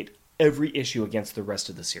evaluate every issue against the rest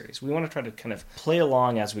of the series. We want to try to kind of play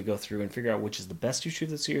along as we go through and figure out which is the best issue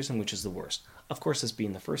of the series and which is the worst. Of course, this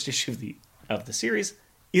being the first issue of the series,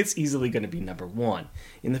 it's easily going to be number one.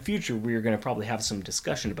 In the future, we're going to probably have some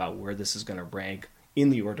discussion about where this is going to rank in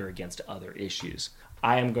the order against other issues.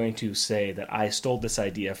 I am going to say that I stole this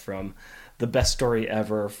idea from The Best Story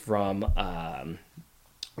Ever, from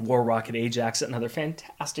War Rocket Ajax, another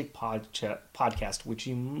fantastic podcast, which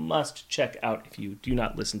you must check out if you do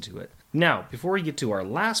not listen to it. Now, before we get to our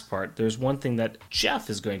last part, there's one thing that Jeff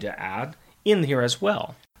is going to add in here as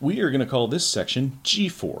well. We are going to call this section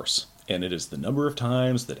G-Force, and it is the number of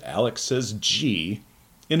times that Alex says G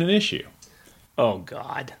in an issue. Oh,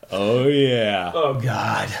 God. Oh, yeah. Oh,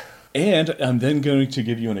 God. And I'm then going to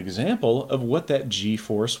give you an example of what that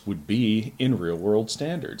G-Force would be in real-world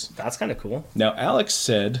standards. That's kind of cool. Now, Alex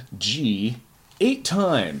said G 8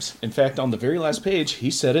 times. In fact, on the very last page, he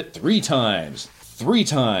said it 3 times. 3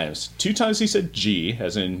 times. 2 times he said G,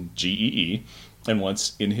 as in G-E-E, and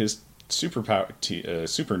once in his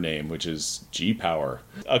super name, which is G-Power.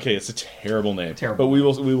 Okay, it's a terrible name. Terrible. But we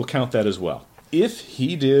will count that as well. If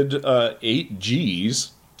he did 8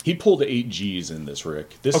 Gs... He pulled 8 Gs in this,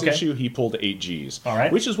 Rick. This issue, he pulled 8 Gs. All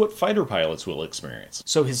right. Which is what fighter pilots will experience.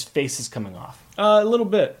 So his face is coming off. A little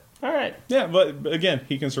bit. All right. Yeah, but again,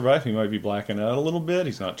 he can survive. He might be blacking out a little bit.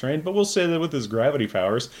 He's not trained. But we'll say that with his gravity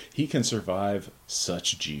powers, he can survive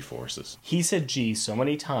such G-forces. He said G so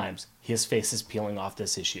many times, his face is peeling off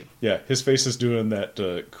this issue. Yeah, his face is doing that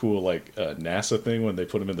cool, NASA thing when they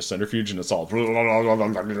put him in the centrifuge and it's all...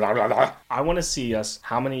 I want to see us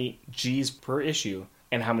how many Gs per issue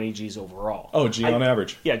and how many Gs overall. Oh, G on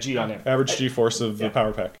average. Yeah, G on average. Average G-force of the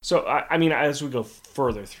power pack. So, I mean, as we go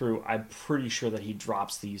further through, I'm pretty sure that he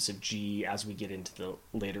drops the use of G as we get into the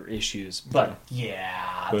later issues. But,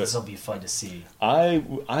 this will be fun to see.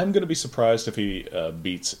 I'm going to be surprised if he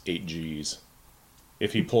beats 8 Gs.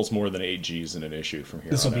 If he pulls more than 8 Gs in an issue from here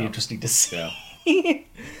on out. This will be interesting to see. Yeah.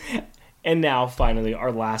 And now, finally,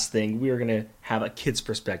 our last thing, we are going to have a kid's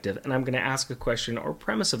perspective, and I'm going to ask a question or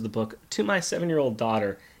premise of the book to my 7-year-old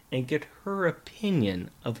daughter and get her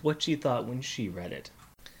opinion of what she thought when she read it.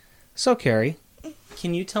 So, Carrie,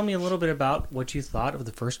 can you tell me a little bit about what you thought of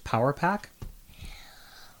the first Power Pack?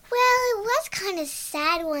 Well, it was kind of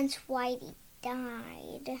sad once Whitey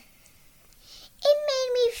died. It made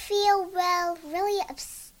me feel, well, really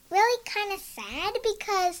kind of sad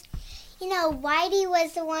because, you know, Whitey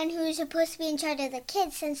was the one who was supposed to be in charge of the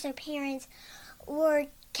kids since their parents were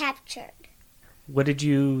captured. What did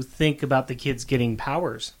you think about the kids getting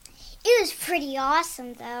powers? It was pretty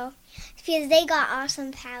awesome, though, because they got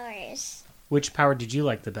awesome powers. Which power did you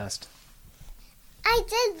like the best? I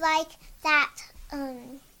did like that,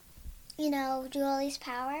 Julie's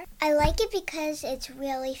power. I like it because it's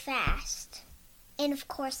really fast. And, of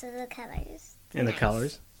course, of the colors. And the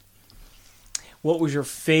colors? What was your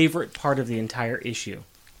favorite part of the entire issue?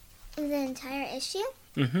 The entire issue?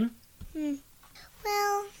 Mm-hmm.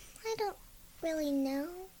 Well, I don't really know.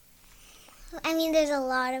 I mean, there's a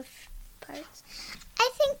lot of parts. I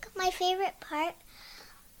think my favorite part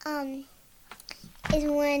is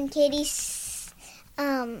when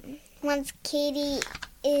once Katie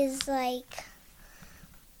is like,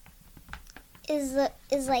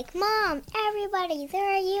 Mom, everybody, there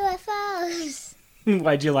are UFOs.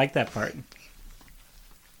 Why'd you like that part?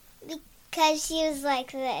 Because she was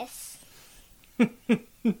like this.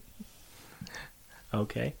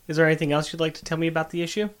 Okay. Is there anything else you'd like to tell me about the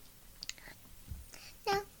issue?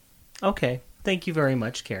 No. Okay. Thank you very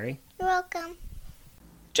much, Carrie. You're welcome.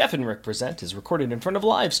 Jeff and Rick Present is recorded in front of a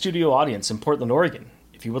live studio audience in Portland, Oregon.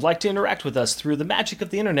 If you would like to interact with us through the magic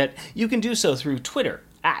of the internet, you can do so through Twitter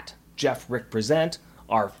at Jeff Rick Present,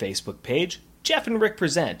 our Facebook page, Jeff and Rick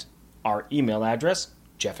Present, our email address,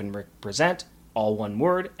 Jeff and Rick Present, all one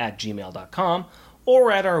word, @gmail.com, or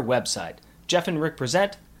at our website,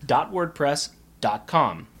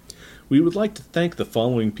 jeffandrickpresent.wordpress.com. We would like to thank the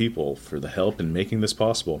following people for the help in making this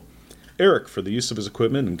possible. Eric for the use of his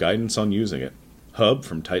equipment and guidance on using it. Hub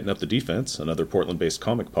from Tighten Up the Defense, another Portland-based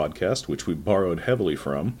comic podcast, which we borrowed heavily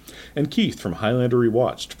from. And Keith from Highlander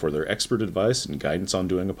Rewatched for their expert advice and guidance on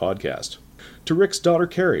doing a podcast. To Rick's daughter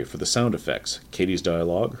Carrie for the sound effects, Katie's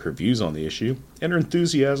dialogue, her views on the issue, and her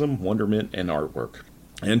enthusiasm, wonderment, and artwork.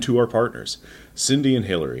 And to our partners, Cindy and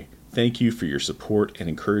Hillary, thank you for your support and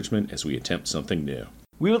encouragement as we attempt something new.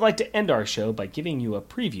 We would like to end our show by giving you a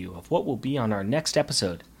preview of what will be on our next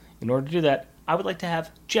episode. In order to do that, I would like to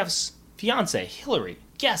have Jeff's fiancée, Hillary,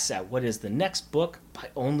 guess at what is the next book by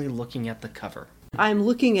only looking at the cover. I'm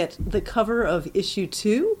looking at the cover of issue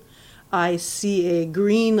 2. I see a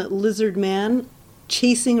green lizard man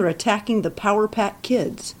chasing or attacking the Power Pack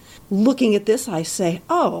kids. Looking at this, I say,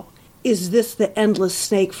 oh, is this the Endless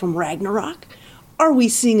Snake from Ragnarok? Are we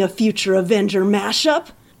seeing a future Avenger mashup?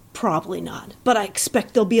 Probably not, but I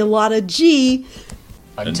expect there'll be a lot of G.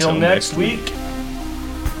 Until next week.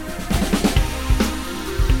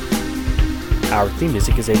 Our theme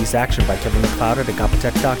music is 80s Action by Kevin MacLeod at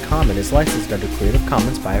Agapatech.com and is licensed under Creative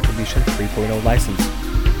Commons by Attribution 3.0 license.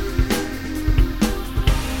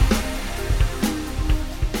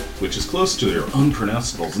 Which is close to their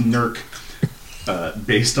unpronounceable Nurk,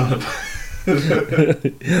 based on a...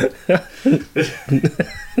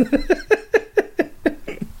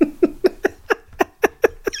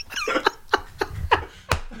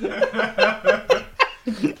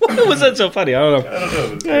 Why was that so funny? I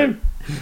don't know.